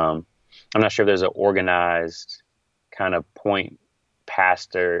 but I'm not sure if there's an organized kind of point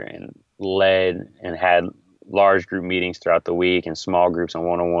pastor and led and had large group meetings throughout the week and small groups and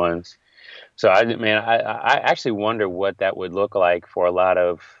one-on-ones. So I actually wonder what that would look like for a lot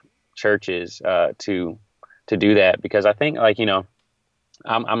of churches to do that, because I think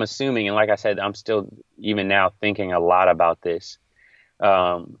I'm assuming, and like I said, I'm still even now thinking a lot about this.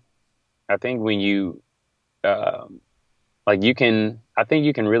 I think when you I think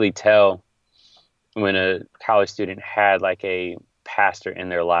you can really tell when a college student had like a pastor in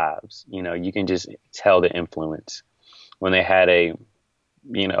their lives. You can just tell the influence when they had a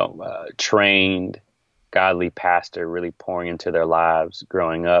trained godly pastor really pouring into their lives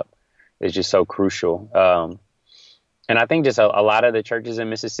growing up. Is just so crucial. And I think just a lot of the churches in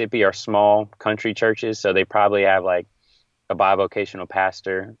Mississippi are small country churches, so they probably have like a bivocational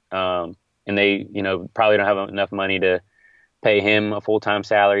pastor, and they probably don't have enough money to pay him a full-time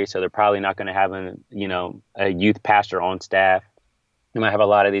salary, so they're probably not going to have a youth pastor on staff. You might have a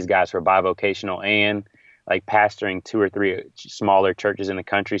lot of these guys who are bivocational and like pastoring 2 or 3 smaller churches in the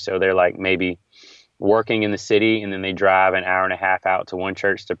country, so they're like maybe working in the city, and then they drive an hour and a half out to one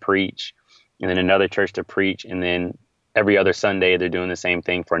church to preach, and then another church to preach, and then every other Sunday they're doing the same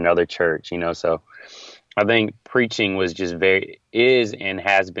thing for another church. So I think preaching was just is and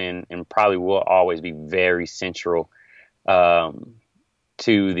has been and probably will always be very central to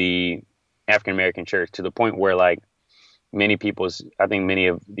the African American church, to the point where like many of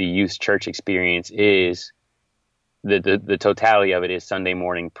the youth church experience is the totality of it is Sunday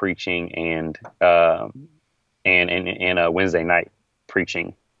morning preaching and Wednesday night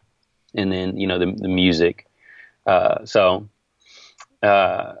preaching, and then the music. So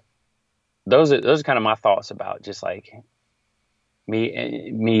those are kind of my thoughts about just like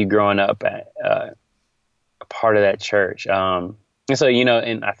me growing up at a part of that church. And so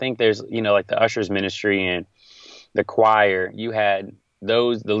and I think there's like the ushers ministry and the choir. You had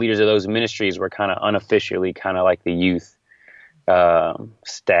the leaders of those ministries were kind of unofficially kind of like the youth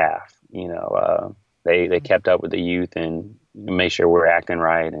staff. They kept up with the youth and made sure we're acting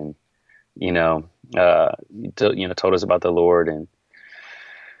right, and told us about the Lord. And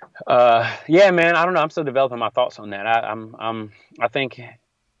yeah, man, I don't know. I'm still developing my thoughts on that. I think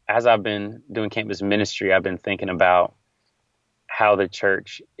as I've been doing campus ministry, I've been thinking about how the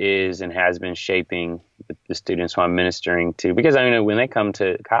church is and has been shaping the students who I'm ministering to. Because when they come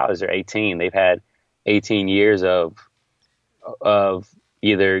to college, they're 18. They've had 18 years of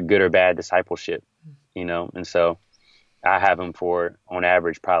either good or bad discipleship, and so I have them for, on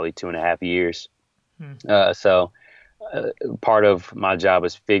average, probably 2.5 years. So part of my job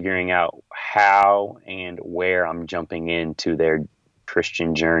is figuring out how and where I'm jumping into their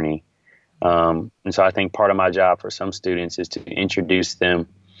Christian journey. And so I think part of my job for some students is to introduce them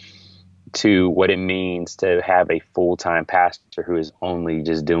to what it means to have a full-time pastor who is only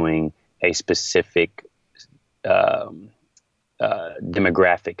just doing a specific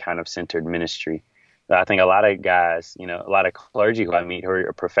demographic kind of centered ministry. I think a lot of guys, a lot of clergy who I meet who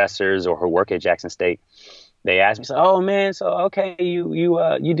are professors or who work at Jackson State, they ask me, so, oh man, so okay,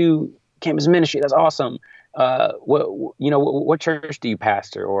 you do campus ministry, that's awesome. What church do you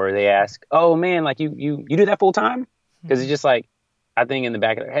pastor? Or they ask, oh man, like you do that full time? Because it's just like, I think in the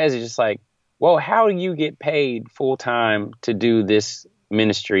back of their heads, it's just like, well, how do you get paid full time to do this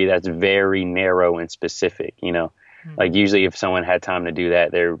ministry that's very narrow and specific? Like usually if someone had time to do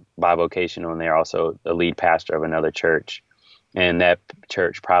that, they're bivocational and they're also the lead pastor of another church. And that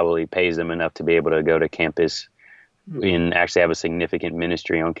church probably pays them enough to be able to go to campus and actually have a significant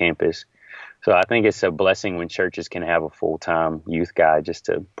ministry on campus. So I think it's a blessing when churches can have a full-time youth guy just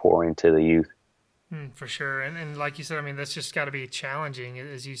to pour into the youth. For sure. And like you said, that's just got to be challenging,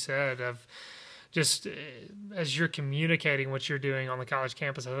 as you said, of just as you're communicating what you're doing on the college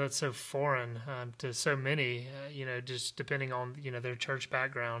campus, I know that's so foreign to so many, just depending on, their church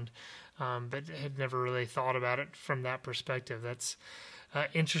background, but had never really thought about it from that perspective. That's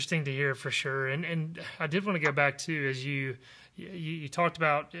interesting to hear for sure. And I did want to go back to, as you talked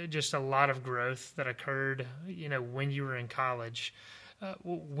about just a lot of growth that occurred, when you were in college.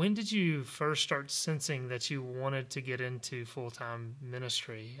 When did you first start sensing that you wanted to get into full-time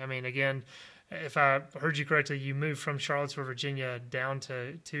ministry? I mean, again, if I heard you correctly, you moved from Charlottesville, Virginia down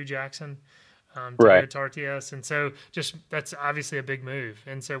to Jackson to Right. go to RTS. And so just that's obviously a big move.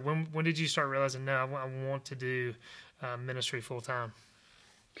 And so when did you start realizing, no, I want to do ministry full-time?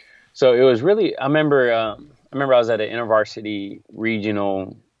 So it was really, I remember I was at an InterVarsity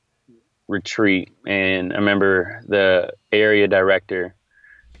regional retreat, and I remember the area director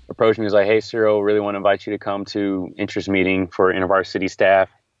approached me. He was like, "Hey, Cyril, really want to invite you to come to interest meeting for InterVarsity staff.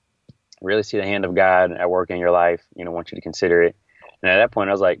 Really see the hand of God at work in your life. Want you to consider it." And at that point,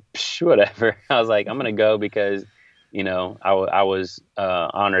 I was like, Psh, whatever. I was like, I'm going to go because, I was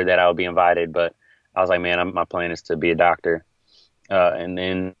honored that I would be invited. But I was like, man, my plan is to be a doctor. And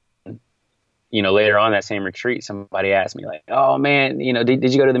then, later on that same retreat, somebody asked me like, "Oh man,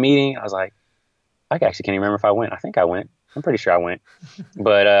 did you go to the meeting?" I was like, I actually can't even remember if I went. I think I went. I'm pretty sure I went.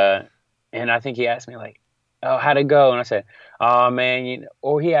 But, and I think he asked me like, "Oh, how'd it go?" And I said, "Oh man,"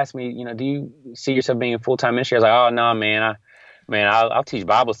 or he asked me, "Do you see yourself being in full-time ministry?" I was like, "Oh no, man, I'll teach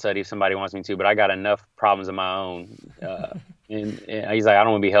Bible study if somebody wants me to, but I got enough problems of my own." And he's like, "I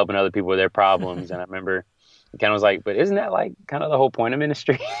don't want to be helping other people with their problems." And I remember he kind of was like, "But isn't that like kind of the whole point of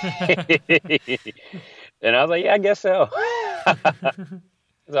ministry?" And I was like, "Yeah, I guess so."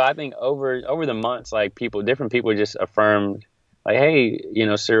 So I think over the months, like different people just affirmed like, "Hey,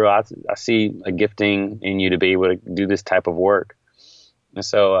 Cyril, I see a gifting in you to be able to do this type of work." And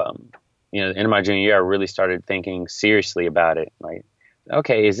so, in my junior year, I really started thinking seriously about it. Like,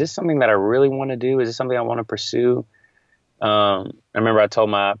 okay, is this something that I really want to do? Is this something I want to pursue? I remember I told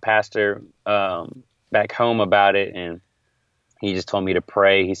my pastor back home about it, and he just told me to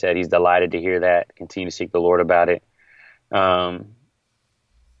pray. He said he's delighted to hear that. Continue to seek the Lord about it.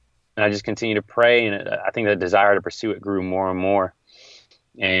 And I just continued to pray, and I think the desire to pursue it grew more and more.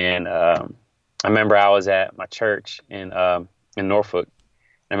 And I remember I was at my church in Norfolk.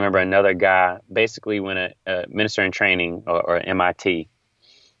 I remember another guy, basically when a minister in training or MIT,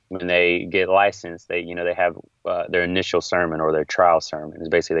 when they get licensed, they have their initial sermon or their trial sermon. It's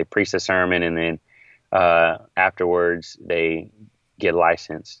basically they preach the sermon, and then afterwards they get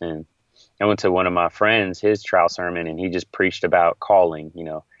licensed. And I went to one of my friends, his trial sermon, and he just preached about calling. He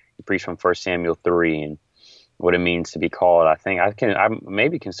preached from 1 Samuel 3 and what it means to be called. I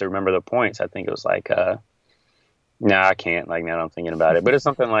maybe can still remember the points. I think it was like, no, I can't. Like now that I'm thinking about it, but it's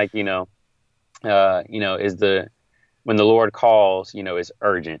something like, when the Lord calls, it's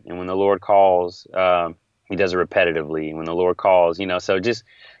urgent. And when the Lord calls, he does it repetitively. And when the Lord calls, so just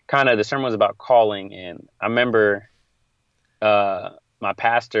kind of the sermon was about calling. And I remember my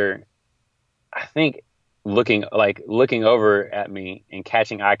pastor, I think, looking over at me and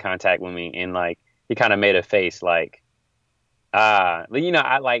catching eye contact with me, and like he kind of made a face like, I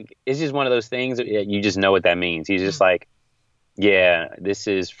like, it's just one of those things that you just know what that means. He's just like, "Yeah, this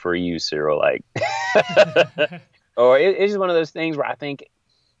is for you, Cyril." Like, or it's just one of those things where I think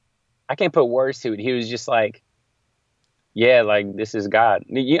I can't put words to it. He was just like, "Yeah, like this is God."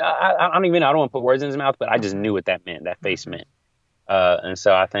 I don't want to put words in his mouth, but I just knew what that meant. That face meant. And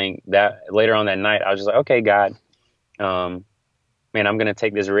so I think that later on that night, I was just like, "Okay, God, man, I'm going to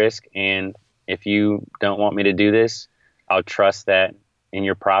take this risk. And if you don't want me to do this, I'll trust that in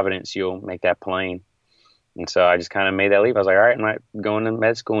your providence, you'll make that plain." And so I just kind of made that leap. I was like, all right, I'm not going to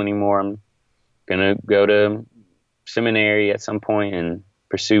med school anymore. I'm going to go to seminary at some point and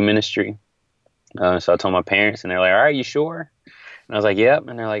pursue ministry. So I told my parents, and they're like, "All right, you sure?" And I was like, "Yep."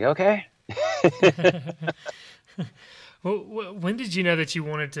 And they're like, "Okay." Well, when did you know that you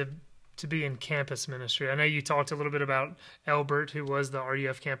wanted to be in campus ministry? I know you talked a little bit about Elbert, who was the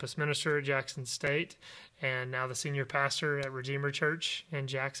RUF campus minister at Jackson State, and now the senior pastor at Redeemer Church in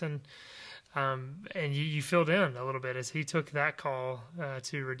Jackson. And you filled in a little bit as he took that call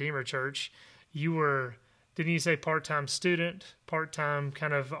to Redeemer Church. You were, didn't you say part-time student, part-time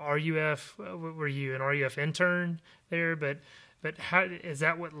kind of RUF? Were you an RUF intern there? But how is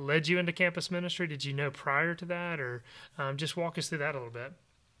that what led you into campus ministry? Did you know prior to that, or just walk us through that a little bit?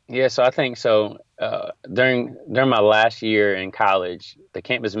 Yeah, so I think so. During my last year in college, the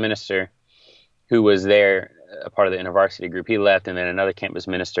campus minister who was there, a part of the InterVarsity group, he left, and then another campus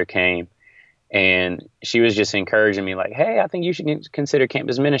minister came, and she was just encouraging me like, "Hey, I think you should consider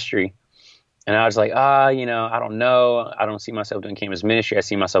campus ministry." And I was like, I don't know. I don't see myself doing campus ministry. I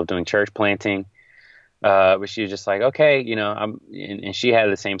see myself doing church planting. But she was just like, okay, and she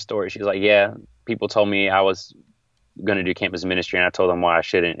had the same story. She was like, yeah, people told me I was going to do campus ministry, and I told them why I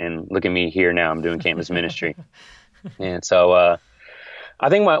shouldn't. And look at me here now, I'm doing campus ministry. And so, I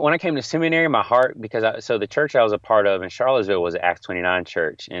think when I came to seminary, my heart, so the church I was a part of in Charlottesville was Acts 29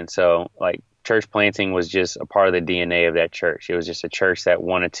 church. And so like church planting was just a part of the DNA of that church. It was just a church that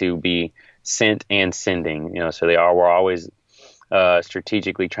wanted to be sent and sending, so were always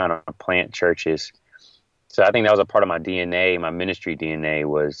strategically trying to plant churches. So I think that was a part of my DNA, my ministry DNA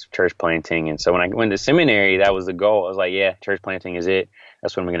was church planting. And so when I went to seminary, that was the goal. I was like, yeah, church planting is it.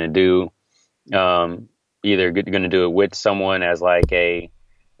 That's what I'm going to do. Either going to do it with someone as like to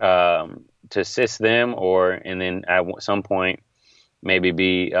assist them, and then at some point maybe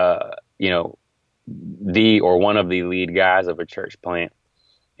be, the or one of the lead guys of a church plant.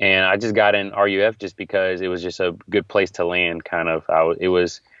 And I just got in RUF just because it was just a good place to land. Kind of,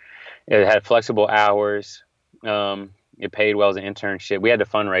 it had flexible hours. It paid well as an internship. We had to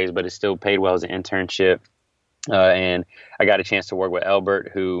fundraise, but it still paid well as an internship. And I got a chance to work with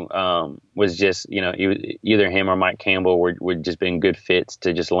Albert, who was just, either him or Mike Campbell were just being good fits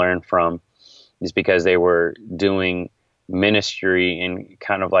to just learn from, just because they were doing ministry in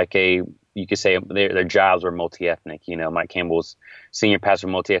kind of like you could say their jobs were multi-ethnic. Mike Campbell's senior pastor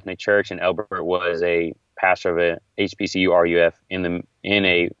of multi-ethnic church, and Albert was a pastor of a HBCU RUF in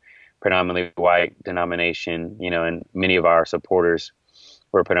a predominantly white denomination, and many of our supporters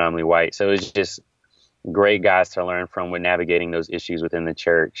were predominantly white. So it was just great guys to learn from with navigating those issues within the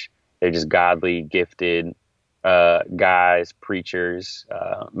church. They're just godly, gifted guys, preachers.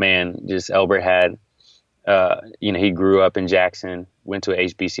 Just Albert had, he grew up in Jackson, went to a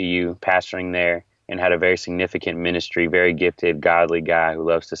HBCU, pastoring there, and had a very significant ministry, very gifted, godly guy who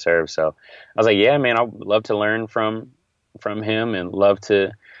loves to serve. So I was like, yeah, man, I would love to learn from him and love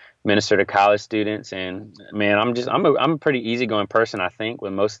to minister to college students. And man, I'm a pretty easygoing person. I think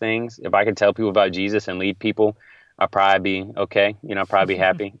with most things, if I could tell people about Jesus and lead people, I'll probably be okay. I'll probably be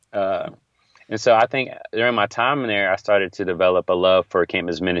happy. And so I think during my time there, I started to develop a love for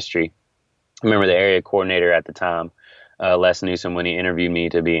campus ministry. I remember the area coordinator at the time, Les Newsom, when he interviewed me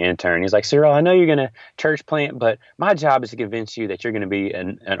to be an intern, he's like, Cyril, I know you're going to church plant, but my job is to convince you that you're going to be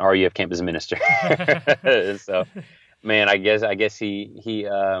an RUF campus minister. So, man, I guess he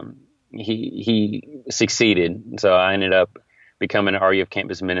succeeded. So I ended up becoming an RUF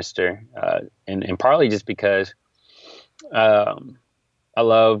campus minister, and partly just because I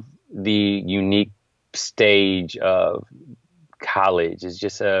love the unique stage of college. It's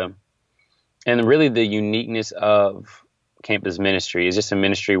just and really the uniqueness of campus ministry is just a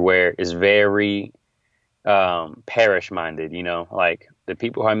ministry where it's very parish minded. Like the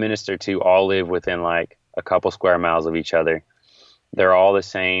people who I minister to all live within like a couple square miles of each other. They're all the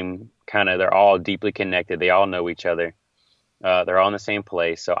same they're all deeply connected. They all know each other. They're all in the same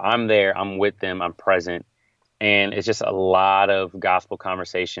place. So I'm there, I'm with them, I'm present. And it's just a lot of gospel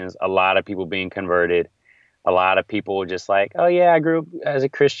conversations, a lot of people being converted, a lot of people just like, oh yeah, I grew up as a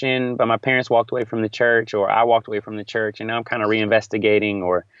Christian, but my parents walked away from the church, or I walked away from the church and now I'm kind of reinvestigating.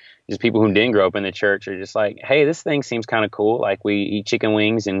 Or just people who didn't grow up in the church are just like, hey, this thing seems kind of cool. Like we eat chicken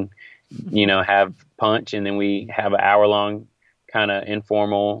wings and, have punch, and then we have an hour-long kind of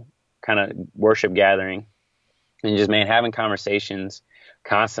informal kind of worship gathering, and just, man, having conversations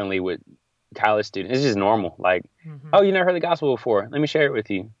constantly with college students. It's just normal. Like, oh, you never heard the gospel before. Let me share it with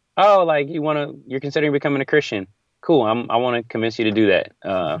you. Oh, like you're considering becoming a Christian. Cool. I want to convince you to do that.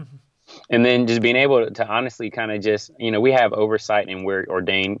 And then just being able to honestly kind of just, we have oversight and we're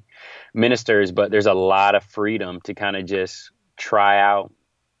ordained ministers, but there's a lot of freedom to kind of just try out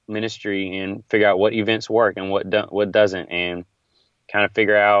ministry and figure out what events work and what doesn't, and kind of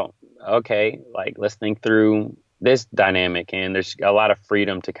figure out, okay, like let's think through this dynamic. And there's a lot of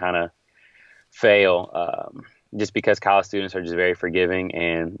freedom to kind of fail, just because college students are just very forgiving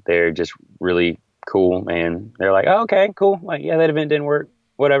and they're just really cool, and they're like, oh, okay, cool, like, yeah, that event didn't work,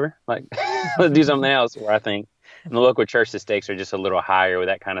 whatever, like let's do something else. Where I think in the local church, the stakes are just a little higher with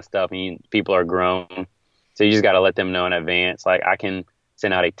that kind of stuff, and people are grown, so you just got to let them know in advance. Like I can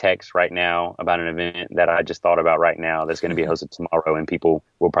send out a text right now about an event that I just thought about right now that's going to be hosted tomorrow, and people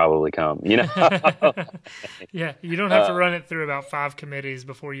will probably come, Yeah, you don't have to run it through about 5 committees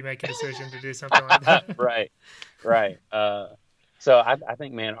before you make a decision to do something like that. Right. So I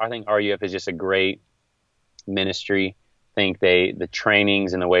think, man, RUF is just a great ministry. I think the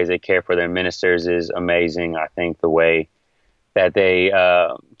trainings and the ways they care for their ministers is amazing. I think the way that they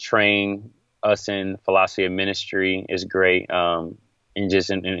train us in philosophy of ministry is great. and just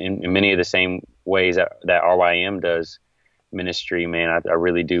in many of the same ways that RYM does ministry, man, I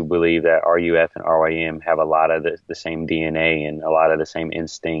really do believe that RUF and RYM have a lot of the same DNA and a lot of the same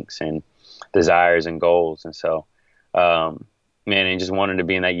instincts and desires and goals. And so, man, and just wanted to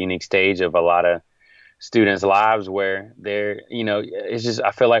be in that unique stage of a lot of students' lives where they're, it's just,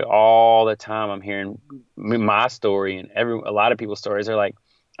 I feel like all the time I'm hearing my story and a lot of people's stories are like,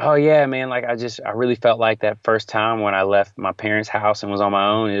 oh yeah, man, like I really felt like that first time when I left my parents' house and was on my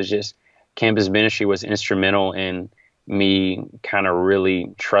own. It was just campus ministry was instrumental in me kind of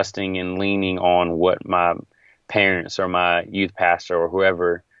really trusting and leaning on what my parents or my youth pastor or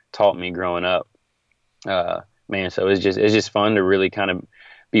whoever taught me growing up. Man, so it's just fun to really kind of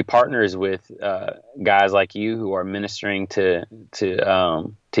be partners with guys like you who are ministering to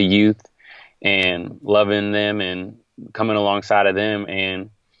youth and loving them and coming alongside of them, and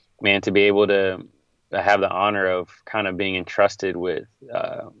man, to be able to have the honor of kind of being entrusted with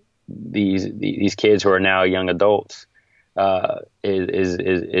these kids who are now young adults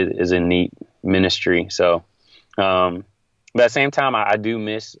is a neat ministry. So, but at the same time, I do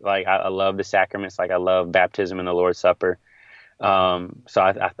miss, like, I love the sacraments. Like, I love baptism and the Lord's Supper. So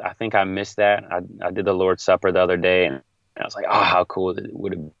I think I missed that. I did the Lord's Supper the other day, and I was like, oh, how cool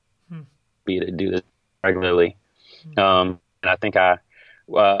would it be to do this regularly? And I think I'm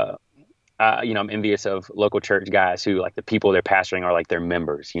envious of local church guys who, like, the people they're pastoring are like their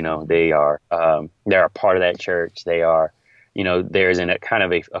members. They're a part of that church. They are, there's a kind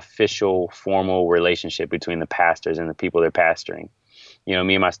of a official, formal relationship between the pastors and the people they're pastoring. Me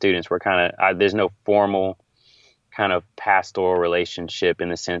and my students, we're kind of, there's no formal kind of pastoral relationship in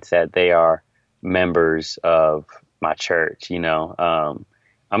the sense that they are members of my church. I'm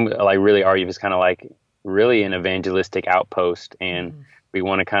like, really, RU is kind of like really an evangelistic outpost, and we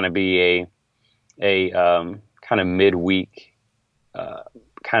want to kind of be a kind of midweek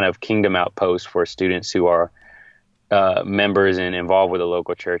kind of kingdom outpost for students who are members and involved with a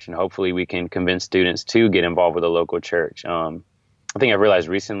local church, and hopefully we can convince students to get involved with a local church. I think I realized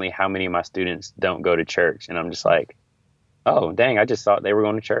recently how many of my students don't go to church, and I'm just like, oh, dang, I just thought they were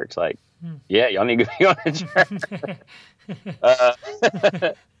going to church. Like, yeah, y'all need to be going to church.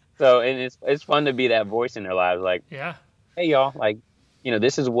 So, and it's fun to be that voice in their lives. Like, yeah, hey, y'all, like,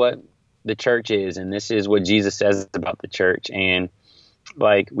 this is what the church is, and this is what Jesus says about the church. And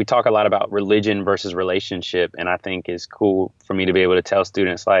like, we talk a lot about religion versus relationship, and I think it's cool for me to be able to tell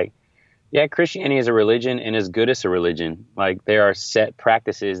students, like, yeah, Christianity is a religion, and as good as a religion. Like, there are set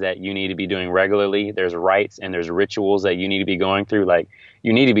practices that you need to be doing regularly. There's rites and there's rituals that you need to be going through. Like,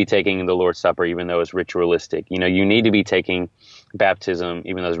 you need to be taking the Lord's Supper, even though it's ritualistic. You need to be taking baptism,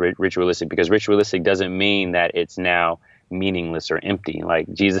 even though it's ritualistic, because ritualistic doesn't mean that it's now meaningless or empty.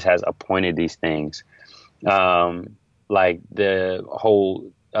 Like, Jesus has appointed these things. Like the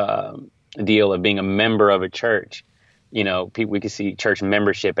whole deal of being a member of a church, we could see church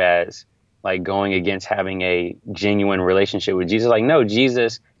membership as like going against having a genuine relationship with Jesus. Like, no,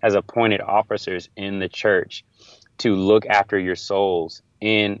 Jesus has appointed officers in the church to look after your souls,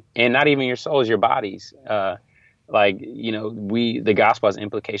 and not even your souls, your bodies. The gospel has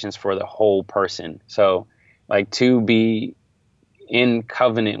implications for the whole person. So, like, to be in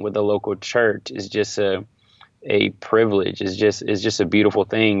covenant with the local church is just a privilege. Is just a beautiful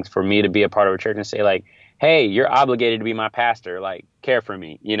thing for me to be a part of a church and say, like, hey, you're obligated to be my pastor, like, care for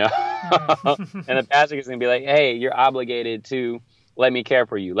me, And the pastor is going to be like, hey, you're obligated to let me care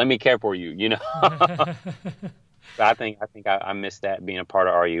for you. Let me care for you, So I think I miss that, being a part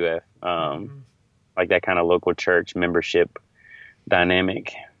of RUF, like that kind of local church membership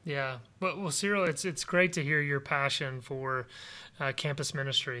dynamic. Yeah. Well, Cyril, it's great to hear your passion for campus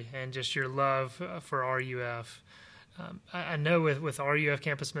ministry and just your love for RUF. I know with RUF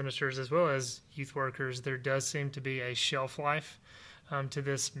campus ministers as well as youth workers, there does seem to be a shelf life to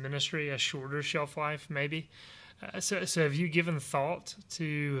this ministry, a shorter shelf life maybe. So have you given thought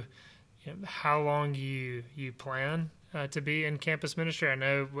to how long you plan to be in campus ministry? I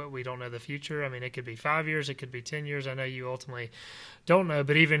know we don't know the future. I mean, it could be 5 years, it could be 10 years. I know you ultimately don't know,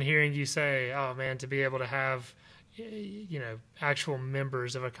 but even hearing you say, oh man, to be able to have actual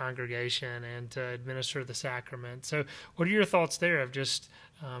members of a congregation and to administer the sacrament. So what are your thoughts there of just,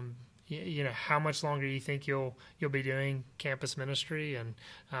 how much longer you think you'll be doing campus ministry, and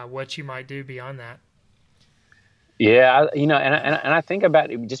what you might do beyond that? Yeah, and I think about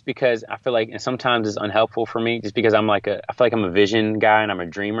it just because I feel like, and sometimes it's unhelpful for me just because I feel like I'm a vision guy and I'm a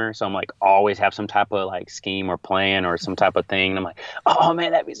dreamer. So I'm like, always have some type of like scheme or plan or some type of thing. And I'm like, oh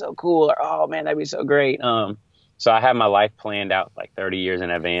man, that'd be so cool. Or, oh man, that'd be so great. So I have my life planned out like 30 years in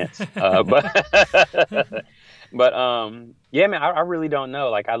advance. But But yeah, man, I really don't know.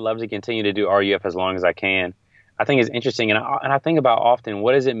 Like, I'd love to continue to do RUF as long as I can. I think it's interesting, and I think about often,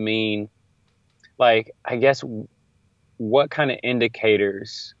 what does it mean? Like, I guess, what kind of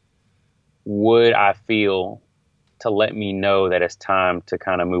indicators would I feel to let me know that it's time to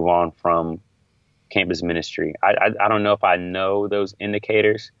kind of move on from campus ministry? I don't know if I know those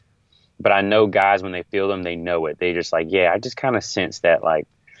indicators, but I know guys, when they feel them, they know it. They just like, yeah, I just kind of sense that, like,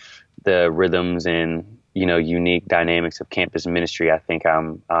 the rhythms and, unique dynamics of campus ministry. I think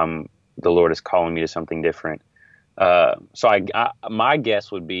the Lord is calling me to something different. So my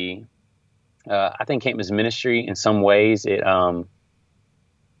guess would be, I think campus ministry, in some ways, it can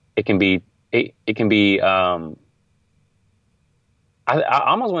be, it can be, I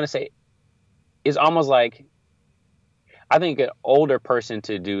almost want to say, it's almost like, I think an older person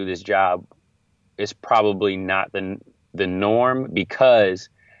to do this job is probably not the norm, because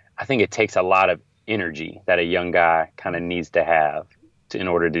I think it takes a lot of energy that a young guy kind of needs to have in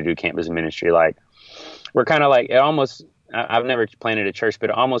order to do campus ministry. Like, we're kind of like, I've never planted a church, but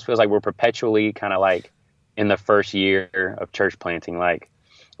it almost feels like we're perpetually kind of like in the first year of church planting. Like,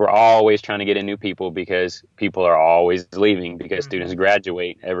 we're always trying to get in new people, because people are always leaving, because students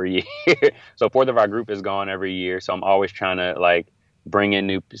graduate every year. So a fourth of our group is gone every year. So I'm always trying to, like, bring in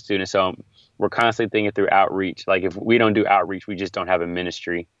new students. So we're constantly thinking through outreach. Like, if we don't do outreach, we just don't have a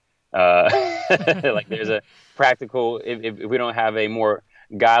ministry. Like, there's a practical, if we don't have a more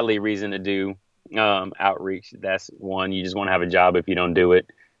godly reason to do outreach, that's one. You just want to have a job if you don't do it.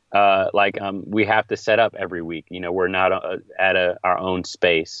 We have to set up every week. We're not at our own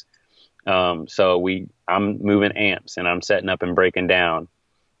space. So I'm moving amps, and I'm setting up and breaking down.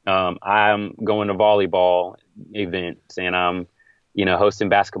 I'm going to volleyball events, and I'm, hosting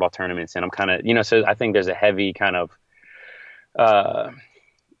basketball tournaments, and I'm kind of, so I think there's a heavy kind of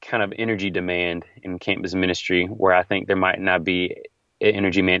energy demand in campus ministry, where I think there might not be an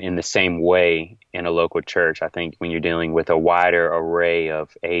energy demand in the same way in a local church. I think when you're dealing with a wider array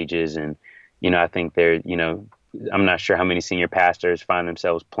of ages, and, I think I'm not sure how many senior pastors find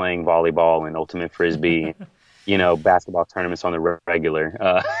themselves playing volleyball and ultimate frisbee, basketball tournaments on the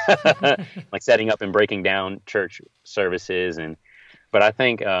regular, like setting up and breaking down church services. But I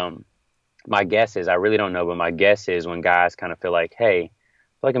think, my guess is, I really don't know, but my guess is, when guys kind of feel like, hey,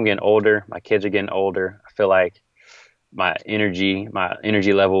 I feel like I'm getting older, my kids are getting older, I feel like my energy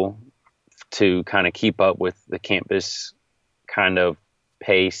level to kind of keep up with the campus kind of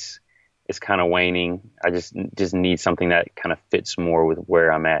pace is kind of waning. I just need something that kind of fits more with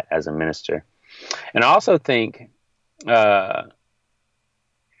where I'm at as a minister. And I also think, like,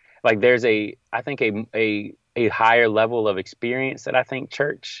 there's I think a higher level of experience that I think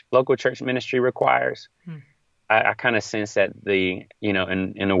local church ministry requires. I kind of sense that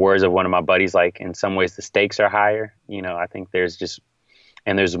in the words of one of my buddies, like, in some ways the stakes are higher. I think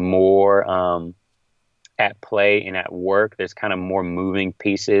there's more at play and at work. There's kind of more moving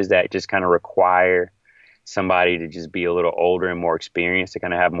pieces that just kind of require somebody to just be a little older and more experienced, to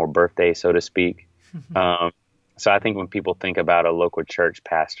kind of have more birthday, so to speak. So I think when people think about a local church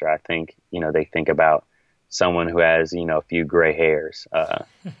pastor, I think, they think about someone who has, a few gray hairs.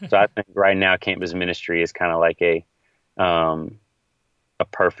 So I think right now campus ministry is kind of like a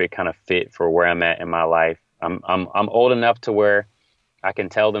perfect kind of fit for where I'm at in my life. I'm old enough to where I can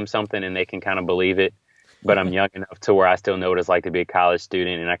tell them something and they can kind of believe it, but I'm young enough to where I still know what it's like to be a college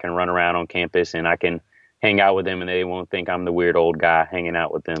student, and I can run around on campus and I can hang out with them, and they won't think I'm the weird old guy hanging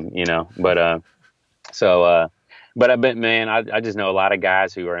out with them, But I bet, man, I just know a lot of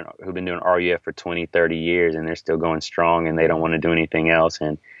guys who've been doing RUF for 20, 30 years, and they're still going strong, and they don't want to do anything else.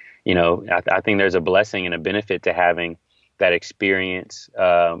 And, I think there's a blessing and a benefit to having that experience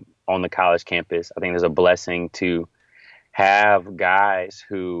on the college campus. I think there's a blessing to have guys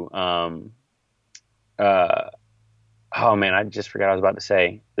who, oh man, I just forgot what I was about to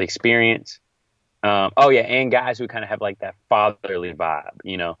say. The experience. And guys who kind of have like that fatherly vibe,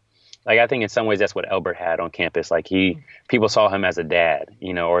 Like, I think in some ways that's what Elbert had on campus. Like, people saw him as a dad,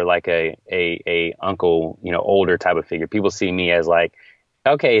 or like a uncle, older type of figure. People see me as like,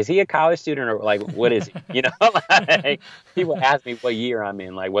 okay, is he a college student, or like, what is he? Like, people ask me what year I'm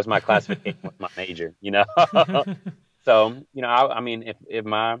in, like, what's my classification, what's my major, So, I mean,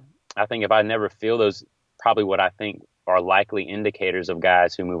 I think if I never feel those, probably what I think are likely indicators of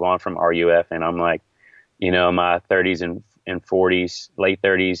guys who move on from RUF, and I'm like, my 30s and 40s, late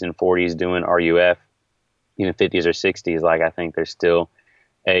 30s and 40s doing RUF, 50s or 60s, like, I think there's still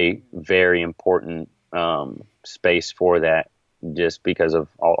a very important space for that, just because of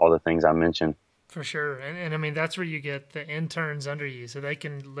all the things I mentioned. For sure. And I mean, that's where you get the interns under you so they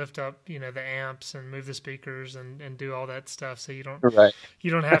can lift up, the amps and move the speakers and do all that stuff. So Right.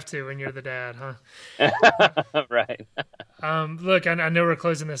 you don't have to when you're the dad, huh? Right. Look, I know we're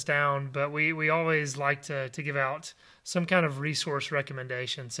closing this down, but we always like to give out some kind of resource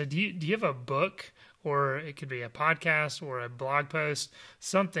recommendation. So do you have a book, or it could be a podcast or a blog post,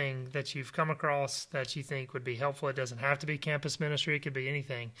 something that you've come across that you think would be helpful? It doesn't have to be campus ministry. It could be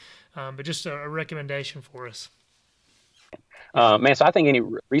anything, but just a recommendation for us. Man, so I think any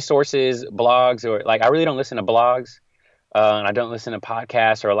resources, blogs, or I really don't listen to blogs, and I don't listen to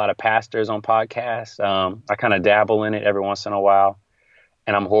podcasts or a lot of pastors on podcasts. I kind of dabble in it every once in a while,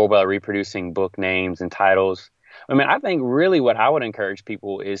 and I'm horrible at reproducing book names and titles. I mean, I think really what I would encourage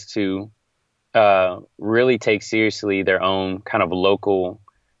people is to really take seriously their own kind of local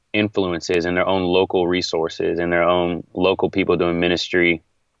influences and their own local resources and their own local people doing ministry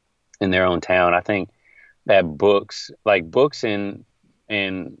in their own town. I think that books and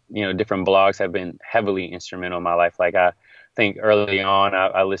different blogs have been heavily instrumental in my life. I think early on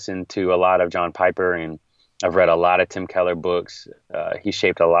I listened to a lot of John Piper, and I've read a lot of Tim Keller books. He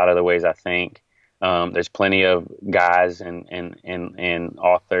shaped a lot of the ways I think. There's plenty of guys and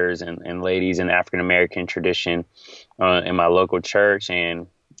authors and ladies in African American tradition in my local church, and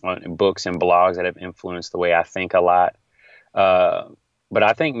books and blogs that have influenced the way I think a lot. But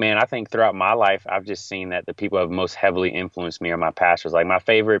I think throughout my life, I've just seen that the people who have most heavily influenced me are my pastors. My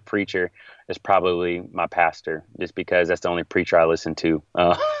favorite preacher is probably my pastor, just because that's the only preacher I listen to.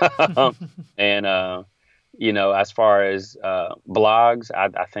 And as far as blogs,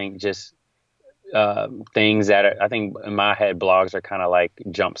 I think just things that I think in my head, blogs are kind of like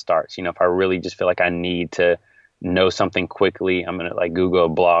jump starts. If I really just feel like I need to know something quickly, I'm gonna Google a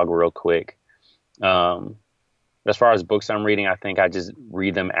blog real quick. As far as books I'm reading, I think I just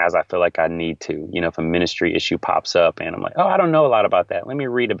read them as I feel like I need to. If a ministry issue pops up and I'm like, oh, I don't know a lot about that, let me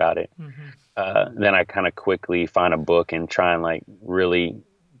read about it. Mm-hmm. Then I kind of quickly find a book and try and really,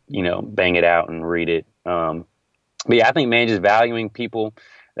 bang it out and read it. But yeah, I think, man, just valuing people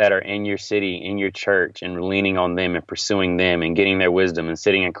that are in your city, in your church, and leaning on them and pursuing them and getting their wisdom and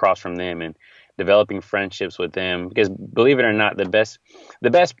sitting across from them and developing friendships with them. Because believe it or not, the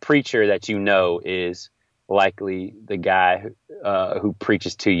best preacher that is likely the guy who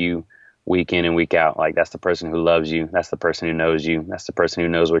preaches to you week in and week out. That's the person who loves you. That's the person who knows you. That's the person who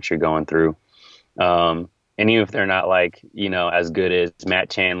knows what you're going through. And even if they're not as good as Matt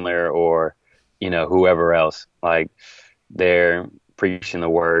Chandler or, whoever else, they're preaching the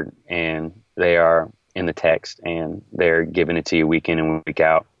word and they are in the text and they're giving it to you week in and week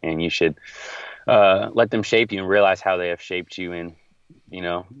out. And you should let them shape you and realize how they have shaped you and,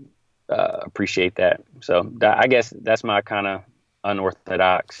 appreciate that. So I guess that's my kind of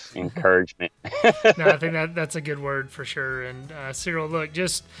unorthodox encouragement. No, I think that's a good word for sure. And Cyril, look,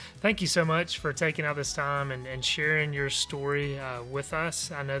 just thank you so much for taking out this time and sharing your story with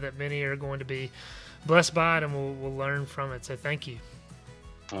us. I know that many are going to be blessed by it and we'll learn from it. So thank you.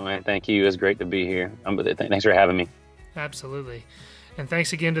 Oh, man, thank you. It was great to be here. Thanks for having me. Absolutely. And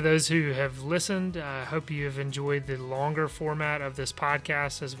thanks again to those who have listened. I hope you have enjoyed the longer format of this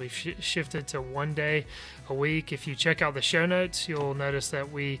podcast as we've shifted to one day a week. If you check out the show notes, you'll notice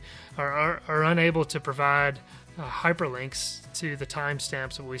that we are unable to provide hyperlinks to the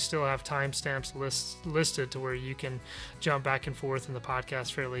timestamps, but we still have timestamps listed to where you can jump back and forth in the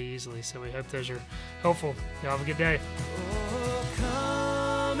podcast fairly easily. So we hope those are helpful. Y'all have a good day. Oh,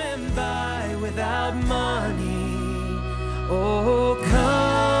 come and buy without money. Oh,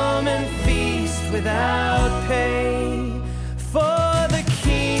 come and feast without